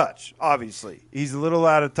out of touch. Obviously, he's a little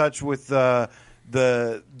out of touch with the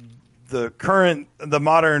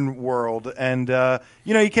modern world, and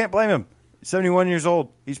you can't blame him. 71 years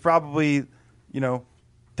old. He's probably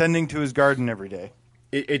tending to his garden every day.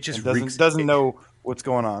 It just doesn't know what's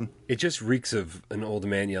going on. It just reeks of an old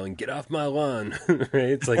man yelling, "Get off my lawn!" Right?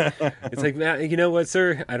 It's like, Matt, you know what,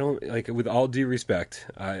 sir? I don't like. With all due respect,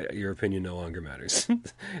 your opinion no longer matters.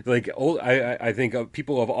 I think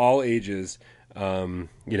people of all ages,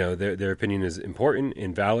 their opinion is important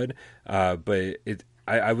and valid. But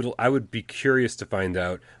I would be curious to find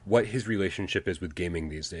out what his relationship is with gaming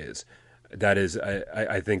these days. That is,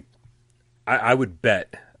 I think, I would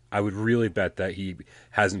bet. I would really bet that he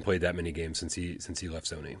hasn't played that many games since he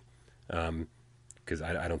left Sony, because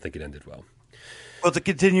I don't think it ended well. Well, to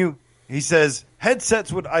continue, he says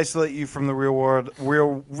headsets would isolate you from the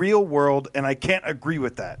real world, and I can't agree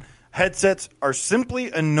with that. Headsets are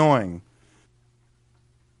simply annoying.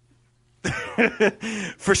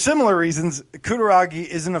 For similar reasons, Kutaragi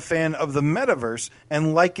isn't a fan of the metaverse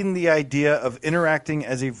and likened the idea of interacting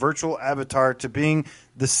as a virtual avatar to being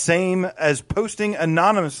the same as posting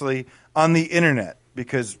anonymously on the internet,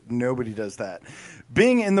 because nobody does that.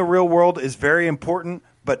 Being in the real world is very important,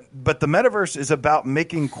 but the metaverse is about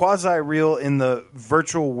making quasi-real in the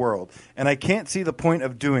virtual world, and I can't see the point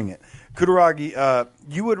of doing it. Kutaragi,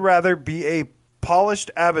 you would rather be a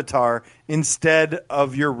polished avatar instead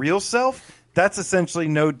of your real self? That's essentially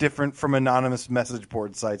no different from anonymous message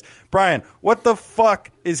board sites. Brian, what the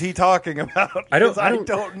fuck is he talking about? I don't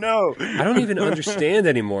know. I don't even understand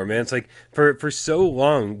anymore, man. It's like for so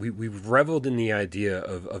long we've reveled in the idea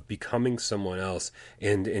of becoming someone else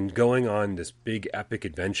and going on this big epic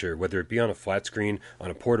adventure, whether it be on a flat screen,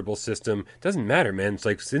 on a portable system, doesn't matter, man. It's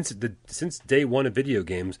like since day one of video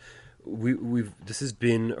games, this has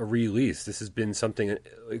been a release. This has been something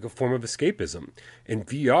like a form of escapism, and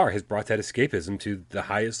VR has brought that escapism to the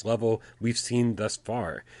highest level we've seen thus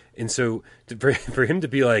far. And so, for him to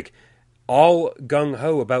be like all gung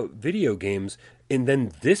ho about video games, and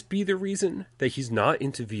then this be the reason that he's not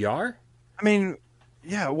into VR. I mean,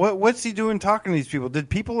 yeah, what's he doing talking to these people? Did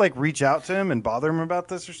people like reach out to him and bother him about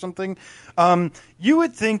this or something? You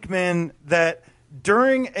would think, man, that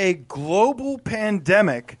during a global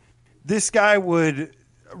pandemic, this guy would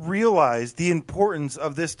realize the importance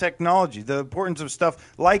of this technology, the importance of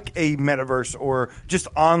stuff like a metaverse or just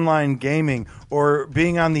online gaming or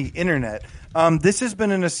being on the internet. This has been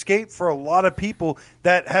an escape for a lot of people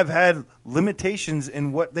that have had limitations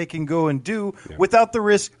in what they can go and do without the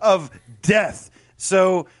risk of death.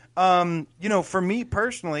 So, for me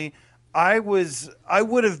personally, I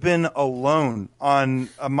would have been alone on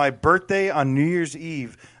my birthday on New Year's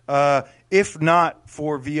Eve. If not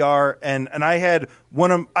for VR, and I had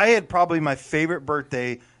probably my favorite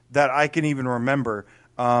birthday that I can even remember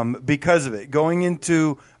because of it. Going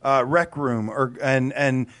into Rec Room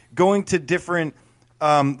and going to different.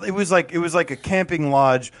 It was like a camping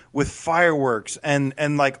lodge with fireworks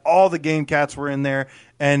and like all the game cats were in there,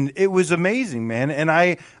 and it was amazing, man. And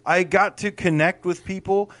I got to connect with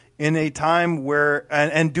people in a time where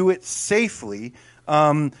and do it safely.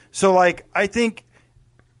 So like I think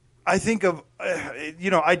of,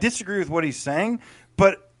 I disagree with what he's saying,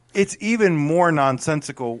 but it's even more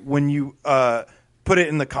nonsensical when you put it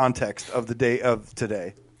in the context of the day of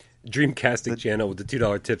today. Dreamcasting channel with the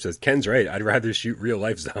 $2 tip says, Ken's right. I'd rather shoot real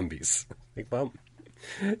life zombies. Like, well,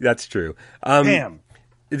 that's true. Damn.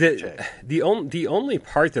 The only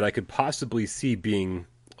part that I could possibly see being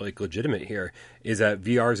like legitimate here is that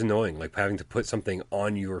VR is annoying, like having to put something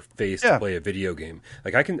on your face to play a video game.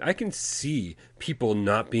 Like I can see people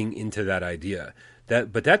not being into that idea.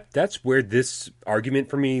 That's where this argument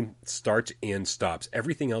for me starts and stops.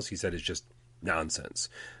 Everything else he said is just nonsense.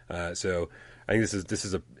 So I think this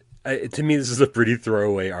is to me this is a pretty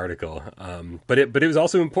throwaway article. But it was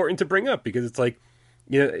also important to bring up because it's like,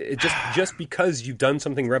 it just because you've done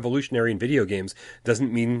something revolutionary in video games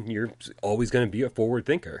doesn't mean you're always going to be a forward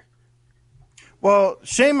thinker. Well,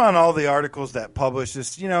 shame on all the articles that publish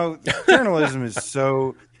this. Journalism is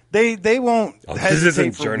so they won't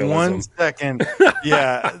hesitate for journalism. 1 second.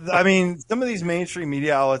 Yeah, I mean, some of these mainstream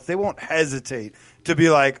media outlets, they won't hesitate to be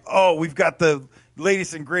like, "Oh, we've got the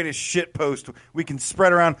latest and greatest shit post we can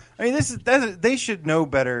spread around." I mean, they should know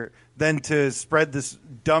better than to spread this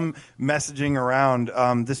dumb messaging around,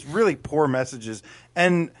 this really poor messages.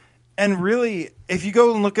 And really, if you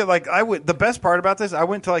go and look at the best part about this, I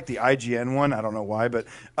went to like the IGN one. I don't know why, but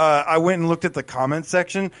I went and looked at the comment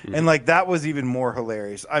section, and like that was even more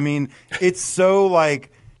hilarious. I mean, it's so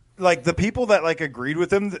like the people that like agreed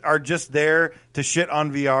with him are just there to shit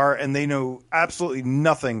on VR, and they know absolutely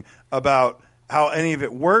nothing about how any of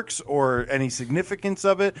it works or any significance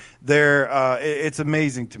of it. It's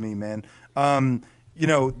amazing to me, man.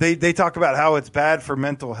 They talk about how it's bad for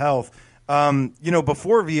mental health.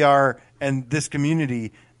 Before VR and this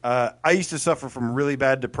community, I used to suffer from really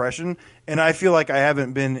bad depression, and I feel like I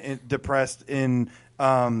haven't been depressed in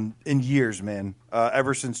years, man.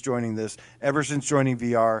 Ever since joining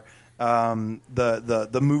VR,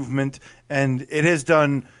 the movement, and it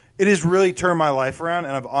has really turned my life around,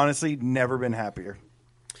 and I've honestly never been happier.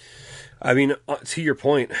 I mean, to your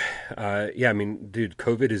point, I mean, dude,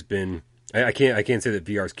 COVID has been. I can't say that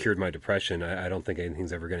VR's cured my depression. I don't think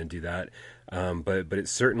anything's ever going to do that. But it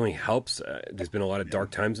certainly helps. There's been a lot of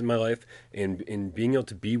dark times in my life, and in being able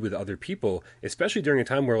to be with other people, especially during a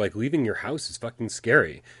time where like leaving your house is fucking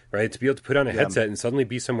scary, right? To be able to put on a headset and suddenly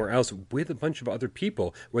be somewhere else with a bunch of other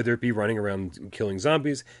people, whether it be running around killing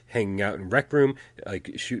zombies, hanging out in Rec Room,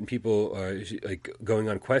 like shooting people, like going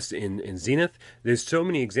on quests in Zenith. There's so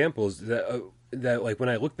many examples that like when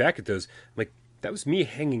I look back at those, I'm like, that was me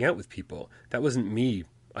hanging out with people. That wasn't me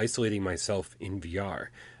isolating myself in VR.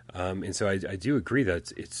 And so I do agree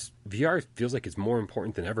that it's VR feels like it's more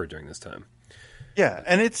important than ever during this time. Yeah,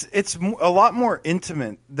 and it's a lot more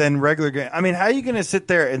intimate than regular game. I mean, how are you going to sit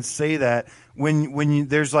there and say that when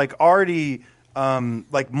there's like already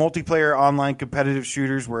like multiplayer online competitive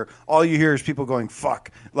shooters where all you hear is people going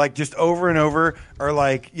fuck, like just over and over, or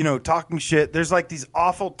like, you know, talking shit. There's like these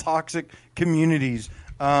awful toxic communities.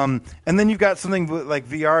 And then you've got something like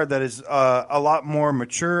VR that is a lot more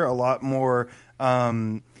mature, a lot more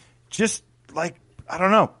just like, I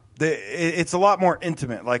don't know. It's a lot more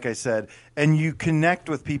intimate, like I said, and you connect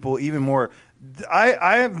with people even more.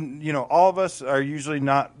 I have, you know, all of us are usually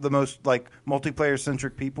not the most like multiplayer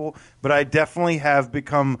centric people, but I definitely have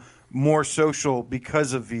become more social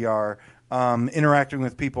because of VR, interacting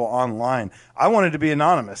with people online. I wanted to be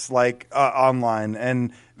anonymous, like online,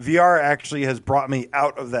 and VR actually has brought me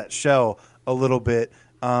out of that shell a little bit.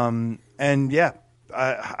 And yeah,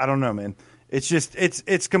 I don't know, man. It's just it's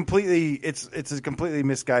a completely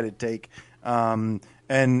misguided take.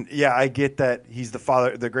 And yeah, I get that he's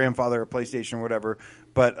the grandfather of PlayStation or whatever,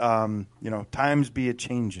 but you know, times be a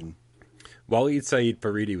changing. Waleed Saeed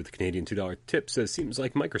Faridi with the Canadian $2 tip says, seems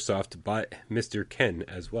like Microsoft bought Mr. Ken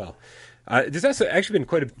as well. There's actually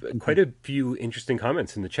been quite a few interesting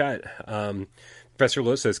comments in the chat. Professor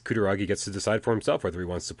Lowe says Kutaragi gets to decide for himself whether he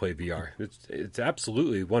wants to play VR. It's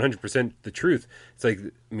absolutely 100% the truth. It's like,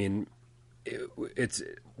 I mean, it's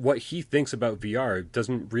what he thinks about VR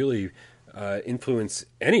doesn't really influence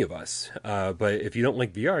any of us. But if you don't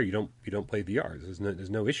like VR, you don't play VR. There's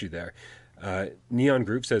no issue there. Neon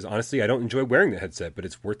Groove says, honestly, I don't enjoy wearing the headset, but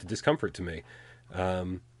it's worth the discomfort to me.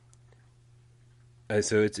 So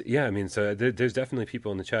it's, yeah, I mean, so there's definitely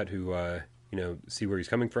people in the chat who, you know, see where he's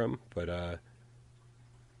coming from, but I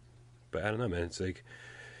don't know, man. It's like,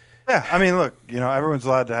 yeah, I mean, look, you know, everyone's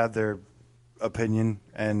allowed to have their opinion,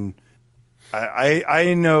 and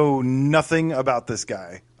I know nothing about this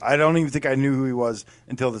guy. I don't even think I knew who he was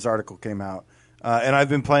until this article came out. And I've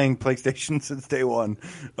been playing PlayStation since day one.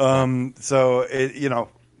 So, you know,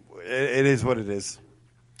 it is what it is.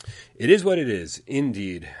 It is what it is,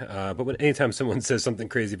 indeed. But anytime someone says something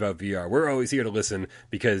crazy about VR, we're always here to listen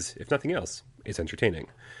because, if nothing else, it's entertaining.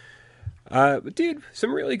 But dude,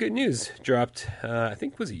 some really good news dropped, I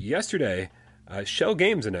think was yesterday. Shell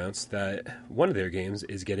Games announced that one of their games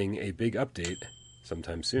is getting a big update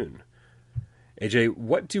sometime soon. AJ,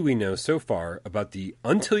 what do we know so far about the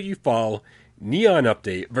Until You Fall Neon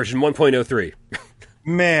update version 1.03?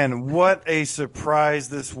 Man, what a surprise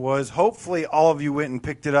this was. Hopefully all of you went and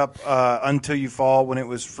picked it up Until You Fall when it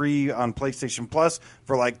was free on PlayStation Plus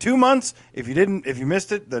for like 2 months. If you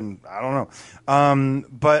missed it, then I don't know.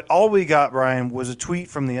 But all we got, Brian, was a tweet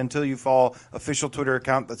from the Until You Fall official Twitter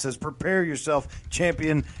account that says, "Prepare yourself,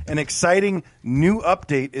 champion. An exciting new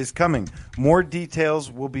update is coming. More details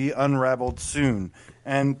will be unraveled soon."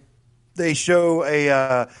 And they show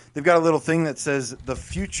they've got a little thing that says the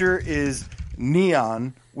future is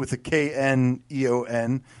Neon with a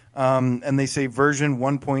K-N-E-O-N, and they say version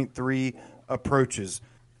 1.3 approaches.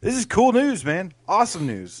 This is cool news, man. Awesome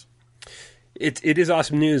news. It is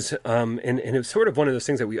awesome news, and it's sort of one of those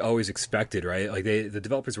things that we always expected, right? Like the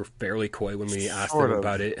developers were fairly coy when we asked them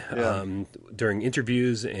about it during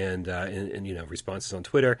interviews and you know, responses on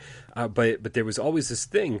Twitter. But there was always this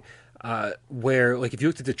thing where, like, if you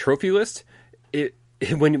looked at the trophy list,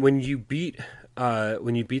 when you beat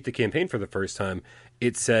the campaign for the first time,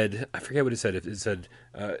 it said, I forget what it said. It said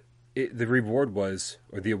the reward was,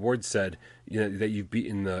 or the award said, you know, that you've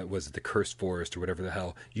beaten the Cursed Forest or whatever the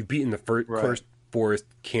hell. You've beaten the Cursed Forest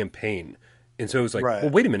campaign. And so it was like, well,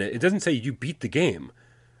 wait a minute. It doesn't say you beat the game.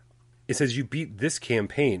 It says you beat this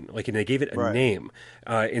campaign. Like, and they gave it a name.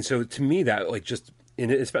 And so to me, that, like, just, and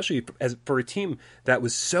especially as for a team that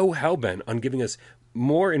was so hell-bent on giving us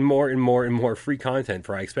more and more and more and more free content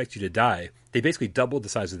for I Expect You to Die, they basically doubled the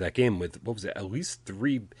size of that game with, what was it, at least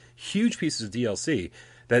 3 huge pieces of DLC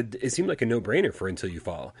that it seemed like a no-brainer for Until You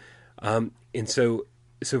Fall. And so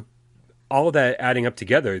all of that adding up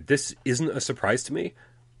together, this isn't a surprise to me,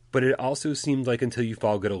 but it also seemed like Until You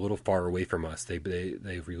Fall got a little far away from us. They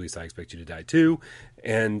released I Expect You to Die 2,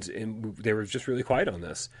 and they were just really quiet on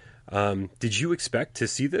this. Did you expect to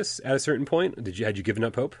see this at a certain point? Had you given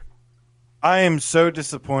up hope? I am so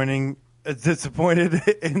disappointed,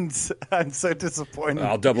 and I'm so disappointed.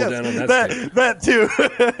 I'll double down on that. That too.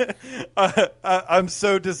 I'm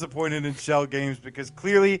so disappointed in Shell Games because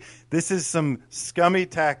clearly this is some scummy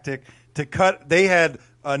tactic to cut. They had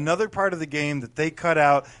another part of the game that they cut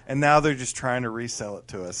out, and now they're just trying to resell it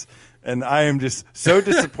to us. And I am just so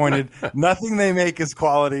disappointed. Nothing they make is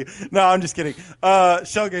quality. No, I'm just kidding.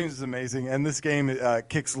 Shell Games is amazing, and this game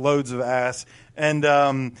kicks loads of ass. And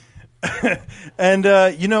you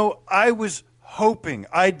know, I was hoping.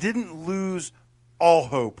 I didn't lose all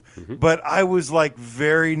hope, but I was like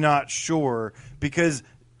very not sure because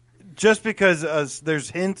there's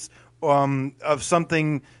hints of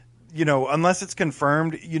something. Unless it's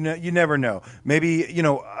confirmed, you never know. Maybe,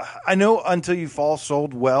 I know Until You Fall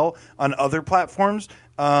sold well on other platforms,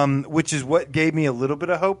 which is what gave me a little bit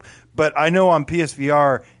of hope. But I know on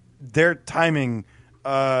PSVR, their timing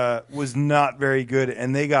was not very good,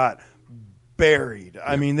 and they got buried.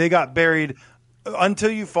 I mean, they got buried. Until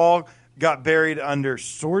You Fall got buried under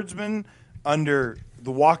Swordsman, under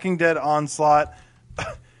The Walking Dead Onslaught,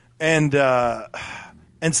 and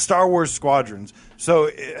Star Wars Squadrons. So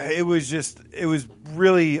it was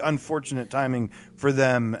really unfortunate timing for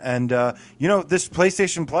them. And this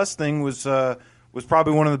PlayStation Plus thing was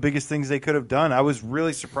probably one of the biggest things they could have done. I was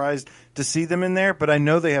really surprised to see them in there, but I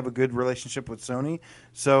know they have a good relationship with Sony.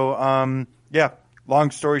 So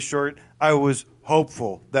long story short, I was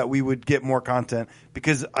hopeful that we would get more content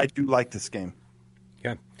because I do like this game.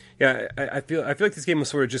 Yeah, I feel like this game was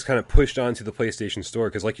sort of just kind of pushed onto the PlayStation Store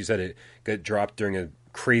because, like you said, it got dropped during a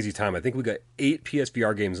crazy time. I think we got 8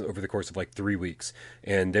 PSVR games over the course of like 3 weeks,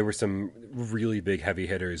 and there were some really big heavy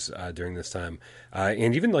hitters during this time,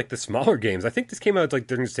 and even like the smaller games. I think this came out like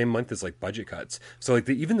during the same month as like budget cuts, so like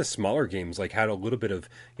even the smaller games like had a little bit of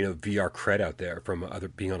VR cred out there from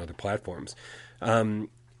being on other platforms.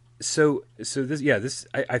 So this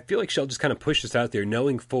I feel like Shell just kind of pushed this out there,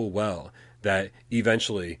 knowing full well that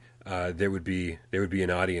eventually there would be an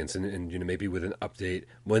audience, and maybe with an update,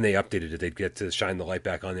 when they updated it, they'd get to shine the light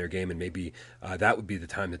back on their game, and maybe that would be the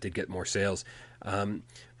time that they'd get more sales.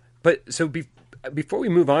 But before we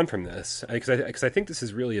move on from this, because I think this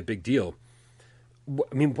is really a big deal.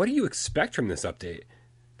 I mean, what do you expect from this update?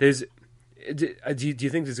 Do you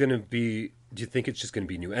think there's going to be? Do you think it's just going to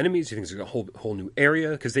be new enemies? Do you think it's a whole new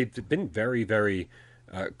area? Because they've been very, very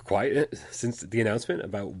quiet since the announcement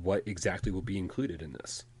about what exactly will be included in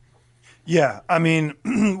this. Yeah, I mean,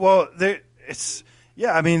 they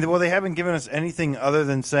haven't given us anything other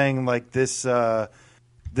than saying like this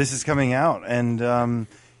is coming out, and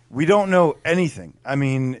we don't know anything. I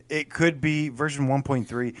mean, it could be version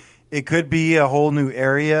 1.3. It could be a whole new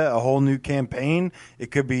area, a whole new campaign.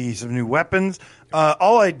 It could be some new weapons.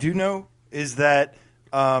 All I do know is that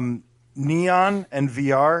Neon and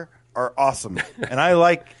VR are awesome, and I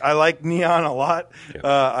like Neon a lot. Yeah.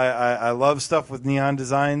 I love stuff with neon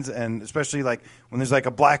designs, and especially like when there's like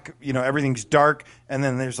a black, everything's dark, and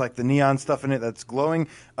then there's like the neon stuff in it that's glowing.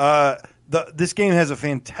 This game has a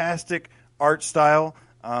fantastic art style,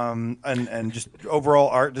 and just overall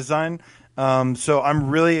art design. So I'm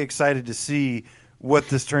really excited to see what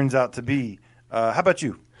this turns out to be. How about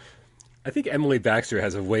you? I think Emily Baxter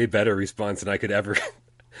has a way better response than I could ever.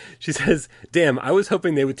 She says, "Damn, I was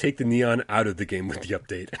hoping they would take the neon out of the game with the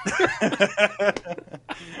update."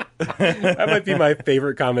 That might be my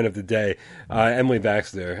favorite comment of the day. Emily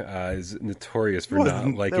Baxter is notorious for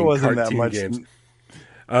not liking cartoon games.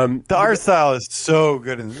 The art style is so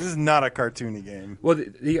good, and this is not a cartoony game. Well,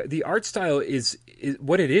 the art style is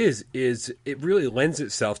what it is it really lends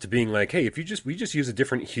itself to being like, hey, if we just use a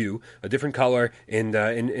different hue, a different color,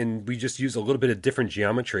 and we just use a little bit of different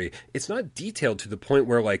geometry. It's not detailed to the point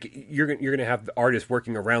where like you're gonna have the artists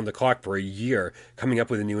working around the clock for a year coming up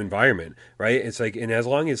with a new environment, right? It's like, and as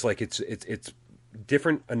long as like it's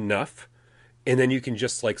different enough, and then you can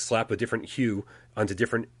just like slap a different hue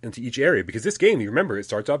into each area, because this game, you remember, it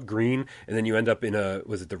starts off green and then you end up in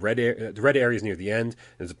the red area. The red area is near the end.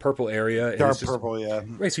 There's a purple area, dark purple, yeah.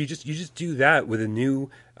 Right, so you just do that with a new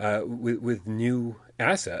with new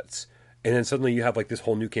assets, and then suddenly you have like this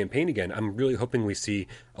whole new campaign again. I'm really hoping we see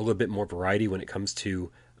a little bit more variety when it comes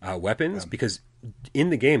to weapons, because in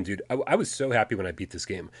the game, dude, I was so happy when I beat this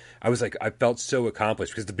game. I felt so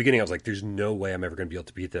accomplished, because at the beginning I was like, there's no way I'm ever going to be able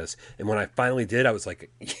to beat this. And when I finally did, I was like,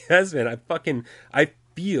 yes, man, I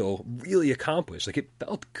feel really accomplished. Like, it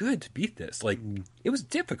felt good to beat this. Like, it was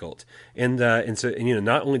difficult. And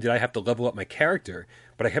not only did I have to level up my character,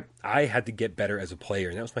 but I had to get better as a player.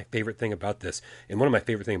 And that was my favorite thing about this, and one of my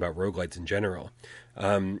favorite things about roguelites in general.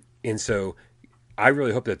 And so I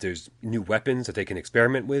really hope that there's new weapons that they can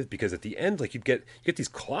experiment with, because at the end, like, you get these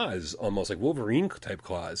claws, almost like Wolverine type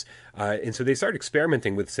claws, and so they started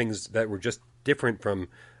experimenting with things that were just different from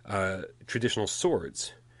traditional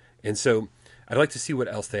swords. And so I'd like to see what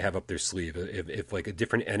else they have up their sleeve, if like a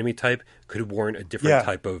different enemy type could warrant a different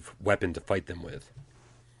type of weapon to fight them with.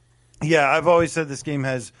 Yeah, I've always said this game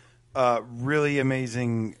has really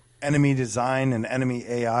amazing enemy design and enemy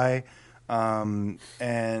AI, and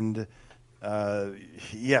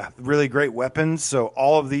really great weapons. So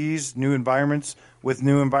all of these new environments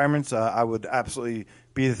I would absolutely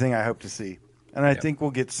be the thing I hope to see. And I think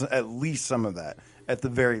we'll get at least some of that, at the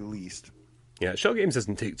very least. Yeah, Shell Games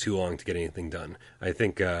doesn't take too long to get anything done. I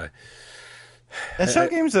think And Shell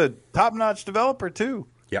Game's a top-notch developer too.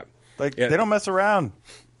 Yeah. Like they don't mess around.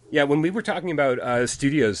 Yeah, when we were talking about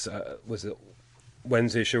studios, was it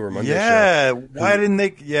Wednesday show or Monday show? Yeah, why didn't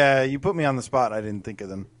they? Yeah, you put me on the spot. I didn't think of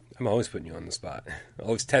them. I'm always putting you on the spot.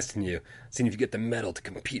 Always testing you, seeing if you get the metal to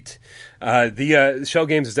compete. The Shell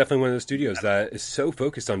Games is definitely one of those studios that is so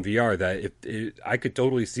focused on VR that I could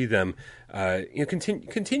totally see them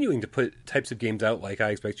continuing to put types of games out like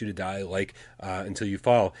I Expect You to Die, like Until You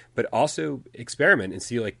Fall, but also experiment and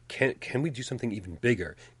see like can we do something even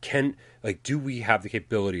bigger? Do we have the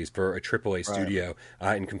capabilities for a AAA studio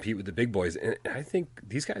and compete with the big boys? And I think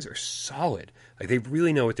these guys are solid. Like they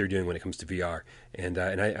really know what they're doing when it comes to VR, and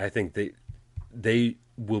I think they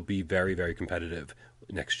will be very, very competitive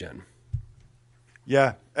next gen.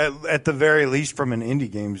 Yeah, at the very least, from an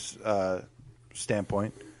indie games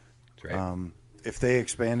standpoint, That's right. If they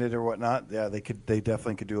expanded or whatnot, yeah, they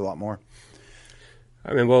definitely could do a lot more.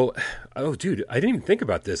 I mean, dude, I didn't even think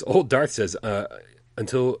about this. Old Darth says,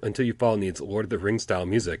 "Until You Fall" needs Lord of the Rings style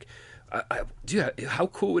music. Dude, how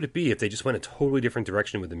cool would it be if they just went a totally different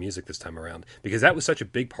direction with the music this time around? Because that was such a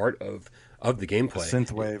big part of the gameplay.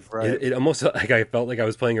 Synthwave, right? It almost like I felt like I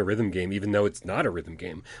was playing a rhythm game, even though it's not a rhythm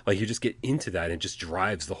game. Like you just get into that, and it just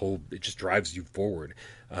drives you forward.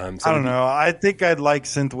 I don't know. I think I'd like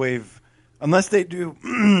synthwave, unless they do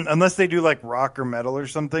like rock or metal or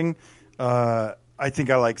something. I think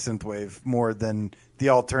I like synthwave more than the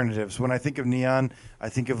alternatives. When I think of Neon, I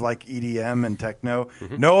think of like EDM and techno.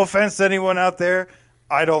 Mm-hmm. No offense to anyone out there.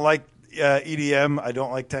 I don't like EDM. I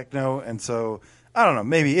don't like techno. And so, I don't know.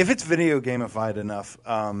 Maybe if it's video gamified enough,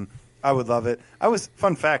 I would love it.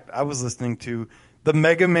 Fun fact, I was listening to the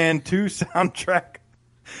Mega Man 2 soundtrack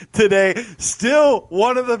today. Still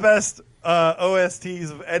one of the best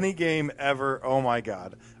OSTs of any game ever. Oh my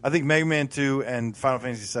God. I think Mega Man 2 and Final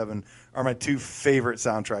Fantasy VII are my two favorite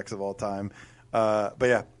soundtracks of all time. But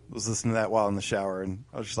yeah, I was listening to that while in the shower, and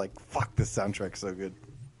I was just like, "Fuck, this soundtrack's so good."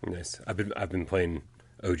 Nice. I've been playing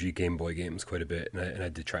OG Game Boy games quite a bit, and I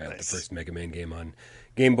did try out the first Mega Man game on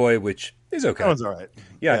Game Boy, which is okay. That one's all right.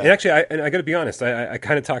 Yeah, and actually, I got to be honest, I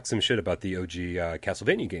kind of talked some shit about the OG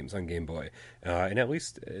Castlevania games on Game Boy, and at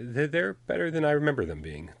least they're better than I remember them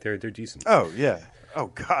being. They're decent. Oh yeah. Oh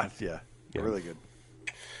God, yeah. They're really good.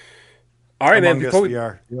 All right, man. Before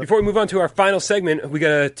we move on to our final segment, we got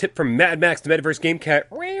a tip from Mad Max, the Metaverse Game Cat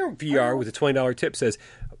VR with a $20 tip. Says,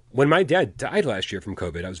 when my dad died last year from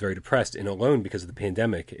COVID, I was very depressed and alone because of the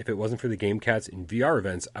pandemic. If it wasn't for the Game Cats and VR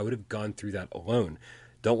events, I would have gone through that alone.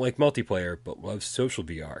 Don't like multiplayer, but love social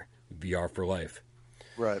VR. VR for life.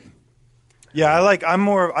 Right. Yeah,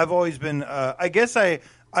 I've always been. I guess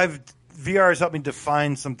VR has helped me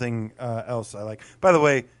define something else I like. By the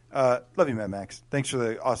way. Love you, Mad Max. Thanks for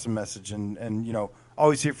the awesome message, and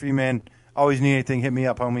always here for you, man. Always need anything, hit me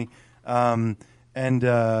up, homie.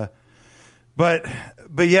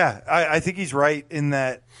 But yeah, I think he's right in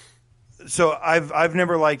that. So I've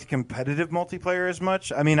never liked competitive multiplayer as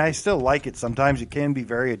much. I mean, I still like it sometimes. It can be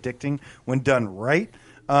very addicting when done right.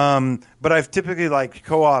 But I've typically liked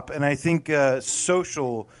co-op, and I think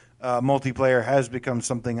social multiplayer has become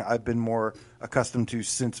something I've been more accustomed to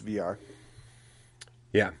since VR.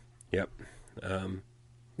 Yeah. Yep.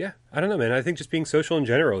 Yeah. I don't know, man. I think just being social in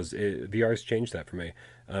general VR has changed that for me.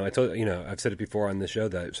 I told I've said it before on the show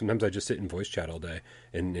that sometimes I just sit in voice chat all day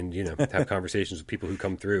and have conversations with people who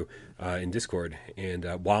come through in Discord and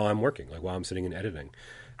while I'm working, like while I'm sitting and editing.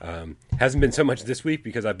 Hasn't been so much this week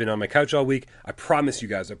because I've been on my couch all week. I promise you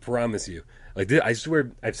guys. I promise you. I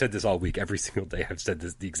swear I've said this all week. Every single day I've said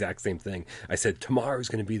the exact same thing. I said tomorrow is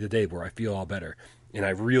going to be the day where I feel all better, and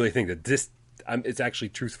I really think that it's actually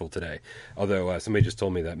truthful today. Although somebody just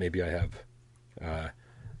told me that maybe I have,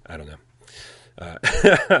 I don't know.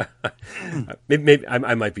 Maybe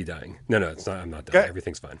I might be dying. No, it's not. I'm not dying.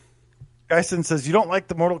 Everything's fine. Gyson says, you don't like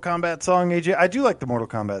the Mortal Kombat song, AJ? I do like the Mortal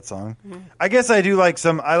Kombat song. Mm-hmm. I guess I do like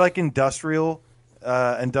I like industrial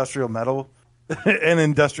metal and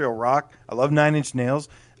industrial rock. I love Nine Inch Nails.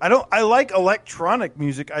 I like electronic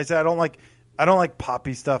music. I don't like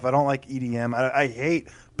poppy stuff. I don't like EDM. I hate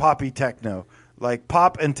poppy techno. Like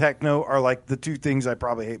pop and techno are like the two things I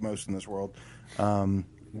probably hate most in this world.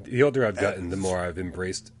 The older I've gotten, the more I've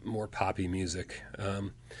embraced more poppy music.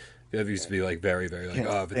 It used to be like very, very like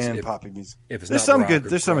if poppy music. If it's there's not some rock good, or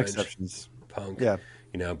there's grunge, some exceptions. Punk, yeah,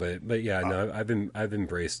 but yeah, no, I've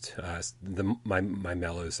embraced my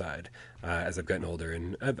mellow side as I've gotten older,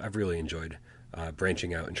 and I've really enjoyed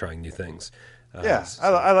branching out and trying new things.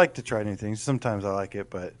 I like to try new things. Sometimes I like it,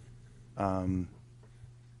 but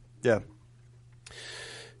yeah.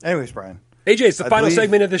 Anyways, Brian. AJ, it's the final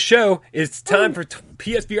segment of the show. It's time for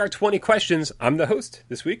PSVR 20 questions. I'm the host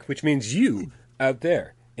this week, which means you, out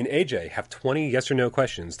there and AJ have 20 yes or no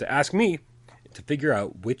questions to ask me to figure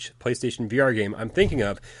out which PlayStation VR game I'm thinking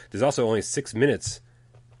of. There's also only 6 minutes.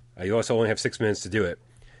 You also only have 6 minutes to do it.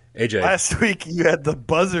 AJ. Last week you had the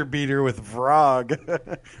buzzer beater with Vrog.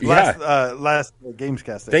 last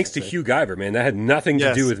GAMESCAST. Thanks to Hugh Guyver, man. That had nothing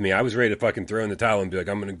to do with me. I was ready to fucking throw in the towel and be like,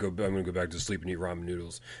 I'm gonna go back to sleep and eat ramen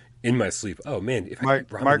noodles in my sleep. Oh man, if I eat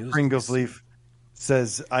ramen Mark noodles, Pringlesleaf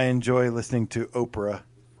says I enjoy listening to Oprah.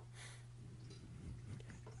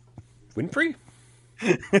 Winfrey?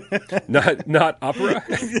 not opera.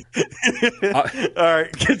 All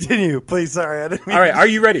right, continue, please. Sorry, I didn't mean All right, are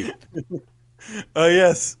you ready?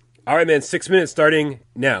 Yes. All right, man. 6 minutes starting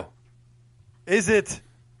now. Does it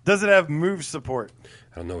have move support?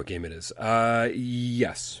 I don't know what game it is.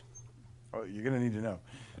 Yes. Oh, you're gonna need to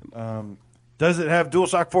know. Does it have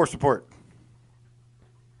DualShock 4 support?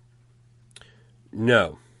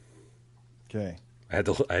 No. Okay. I had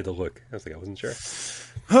to look. I was like, I wasn't sure.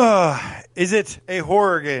 Is it a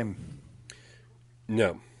horror game?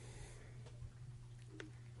 No.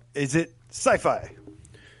 Is it sci-fi?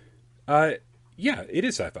 Yeah, it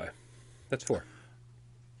is sci-fi. That's 4.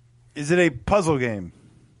 Is it a puzzle game?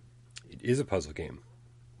 It is a puzzle game.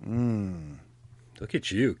 Look at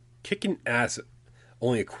you, kicking ass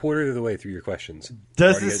only a quarter of the way through your questions.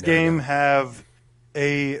 Does this game have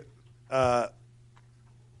a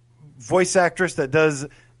voice actress that does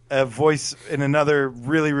a voice in another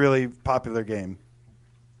really, really popular game?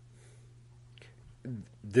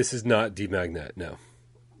 This is not D Magnet, no.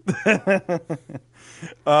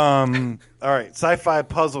 All right, sci-fi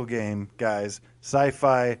puzzle game, guys.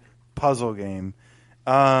 Sci-fi puzzle game.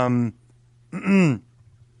 Does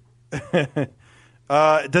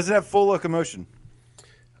it have full locomotion?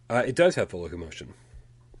 It does have full locomotion.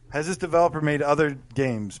 Has this developer made other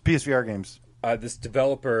games, PSVR games? This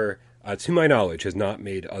developer, to my knowledge, has not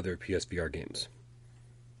made other PSVR games.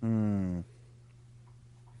 I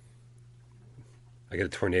got a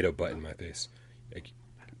tornado butt in my face.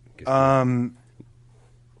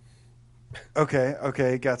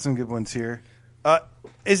 Okay, got some good ones here.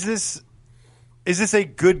 Is this a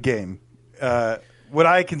good game? Would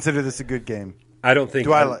I consider this a good game? I don't think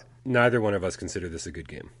neither one of us consider this a good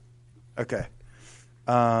game. Okay.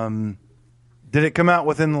 Did it come out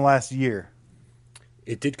within the last year?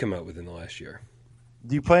 It did come out within the last year.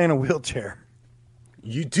 Do you play in a wheelchair?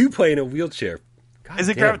 You do play in a wheelchair. God is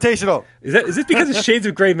it damn. gravitational? Is this because of Shades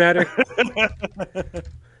of Grey Matter?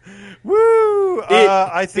 Woo!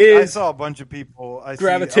 I think I saw a bunch of people.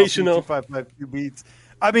 Gravitational. 255 beats.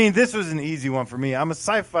 I mean, this was an easy one for me. I'm a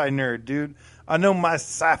sci-fi nerd, dude. I know my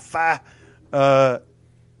sci-fi.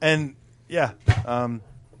 And yeah.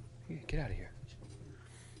 Get out of here.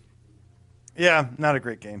 Yeah, not a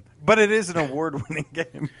great game, but it is an award-winning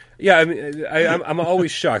game. Yeah, I mean, I'm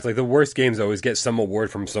always shocked. Like the worst games always get some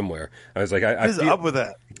award from somewhere. I was like, what is up with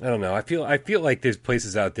that? I don't know. I feel like there's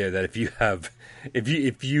places out there that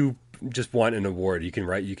if you just want an award, you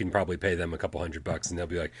can probably pay them a couple $100 and they'll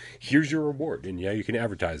be like, here's your reward, and yeah, you can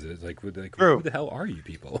advertise it. It's like, who the hell are you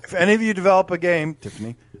people? If any of you develop a game,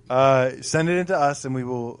 Tiffany, send it in to us and we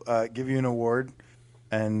will give you an award,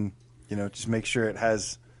 and just make sure it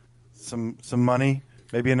has some money,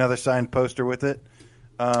 maybe another signed poster with it.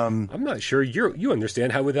 I'm not sure you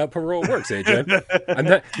understand how without parole works,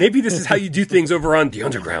 AJ. Maybe this is how you do things over on the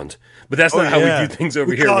underground, but that's not how we do things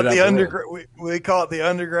over here. We call it the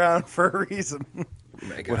underground for a reason. Oh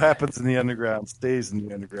my God. What happens in the underground stays in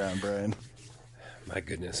the underground, Brian. My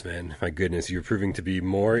goodness, man. My goodness. You're proving to be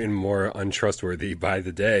more and more untrustworthy by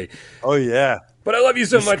the day. Oh, yeah. But I love you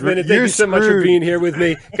so much, man. And thank you so much for being here with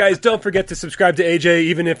me. Guys, don't forget to subscribe to AJ,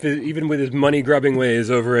 even with his money-grubbing ways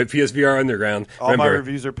over at PSVR Underground. All my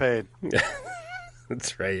reviews are paid.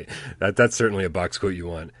 That's right. That's certainly a box quote you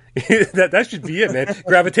want. that should be it, man.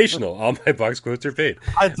 Gravitational. All my box quotes are paid.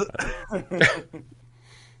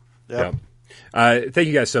 Yeah. Thank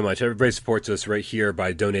you guys so much. Everybody supports us right here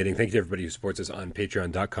by donating. Thank you to everybody who supports us on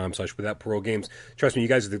patreon.com/withoutparolegames. Trust me, you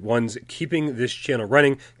guys are the ones keeping this channel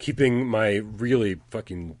running, keeping my really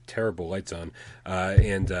fucking terrible lights on,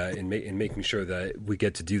 and making sure that we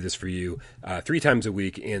get to do this for you 3 times a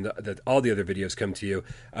week, and that all the other videos come to you.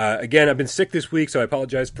 Again, I've been sick this week, so I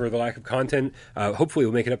apologize for the lack of content. Hopefully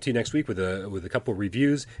we'll make it up to you next week with a couple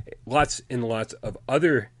reviews, lots and lots of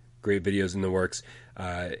other great videos in the works,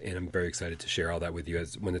 and I'm very excited to share all that with you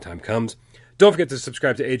when the time comes. Don't forget to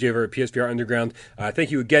subscribe to AJ over at PSVR Underground.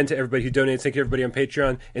 Thank you again to everybody who donates. Thank you to everybody on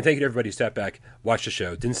Patreon, and thank you to everybody who sat back, watched the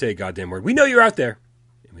show, didn't say a goddamn word. We know you're out there,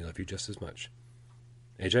 and we love you just as much.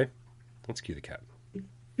 AJ, let's cue the cat.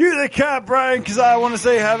 Here they come, Brian, because I want to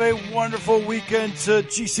say have a wonderful weekend to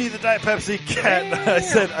GC the Diet Pepsi Cat. I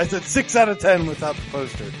said 6 out of 10 without the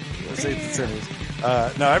poster.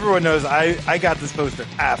 No, everyone knows I got this poster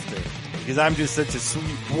after because I'm just such a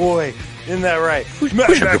sweet boy. Isn't that right?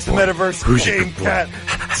 Mad Max the Metaverse Game Cat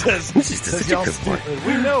says y'all stupid.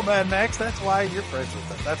 We know, Mad Max. That's why you're friends with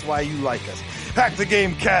us. That's why you like us. Hack the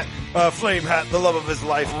Game Cat, Flame Hat, the love of his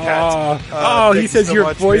life, Cat. He says so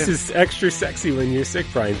your voice is extra sexy when you're sick,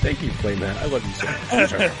 Brian. Thank you, Flame Hat. I love you so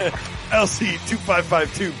much.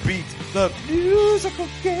 LC2552 beats the musical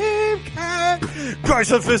Game Cat.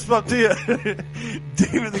 Carson fist bump to you.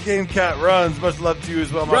 David the Game Cat runs. Much love to you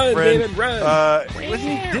as well, my friend. David, run.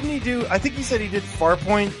 Didn't he do? I think he said he did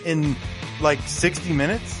Farpoint in like 60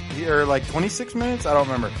 minutes or like 26 minutes. I don't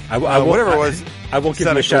remember. Whatever it was. I won't give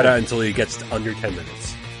him a shout out until he gets to under 10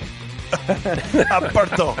 minutes.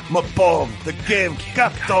 Alberto Mapom, the Game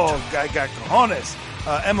Cat dog. I got cojones.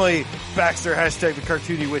 Emily Baxter, hashtag the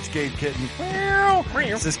cartoony witch game kitten.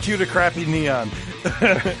 Says cue to crappy neon.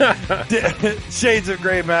 Shades of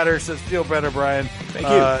Gray Matter says feel better, Brian. Thank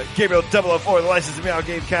you. Gabriel 004, the license to meow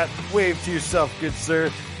Game Cat. Wave to yourself, good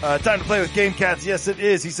sir. Time to play with Game Cats. Yes, it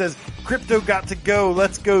is. He says, crypto got to go.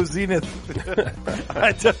 Let's go, Zenith. I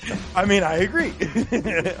agree.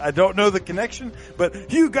 I don't know the connection, but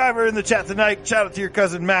Hugh Guyver in the chat tonight. Shout out to your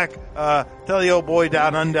cousin Mac. Tell the old boy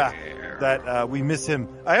down under that we miss him.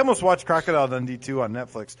 I almost watched Crocodile Dundee 2 on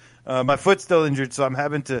Netflix. My foot's still injured, so I'm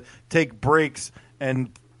having to take breaks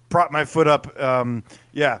and prop my foot up.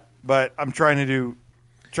 But I'm trying to do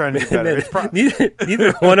better.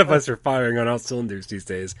 Neither one of us are firing on all cylinders these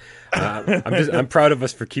days. I'm proud of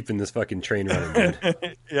us for keeping this fucking train running.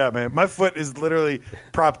 Yeah, man. My foot is literally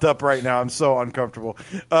propped up right now. I'm so uncomfortable.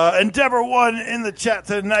 Endeavor 1 in the chat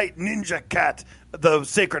tonight. Ninja Cat, the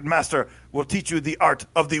sacred master, will teach you the art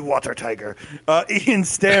of the water tiger. Ian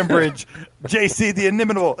Stambridge, JC, the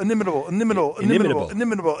inimitable,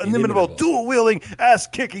 dual-wielding,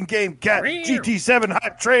 ass-kicking Game Cat, GT7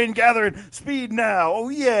 hype train gathering speed now. Oh,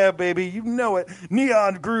 yeah, baby, you know it.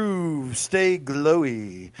 Neon Groove, stay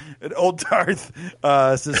glowy. And Old Darth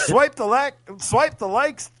says, swipe the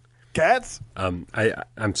likes, cats. I'm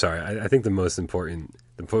sorry. I think the most important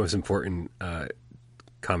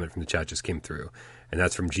comment from the chat just came through. And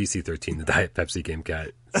that's from GC13, the Diet Pepsi Game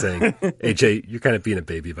Cat, saying, AJ, you're kind of being a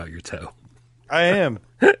baby about your toe. I am.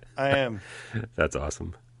 That's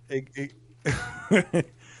awesome. There's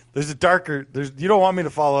a darker, you don't want me to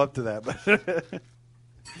follow up to that,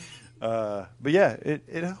 but yeah,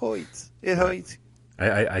 it hurts. It hurts.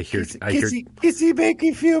 I hear Kissy make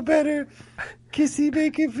me feel better. Kissy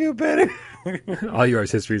make me feel better. All yours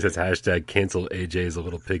history says hashtag cancel AJ's a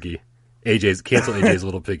little piggy. Cancel AJ's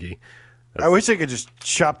little piggy. I wish I could just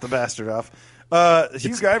chop the bastard off.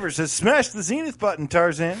 Hugh Guyver says, smash the Zenith button,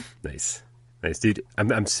 Tarzan. Nice, dude.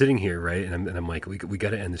 I'm sitting here, right, and I'm like, we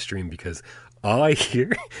got to end the stream because all I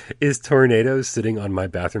hear is tornadoes sitting on my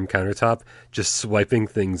bathroom countertop, just swiping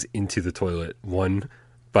things into the toilet one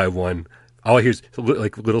by one. All I hear is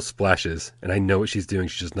like little splashes, and I know what she's doing.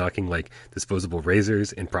 She's just knocking like disposable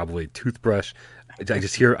razors and probably a toothbrush. I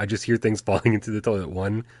just hear things falling into the toilet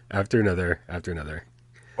one after another after another.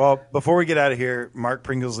 Well, before we get out of here, Mark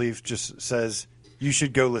Pringlesleaf just says you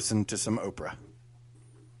should go listen to some Oprah.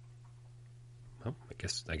 Well,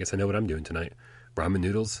 I guess I know what I'm doing tonight. Ramen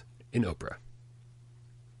noodles in Oprah.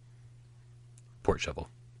 Port shovel.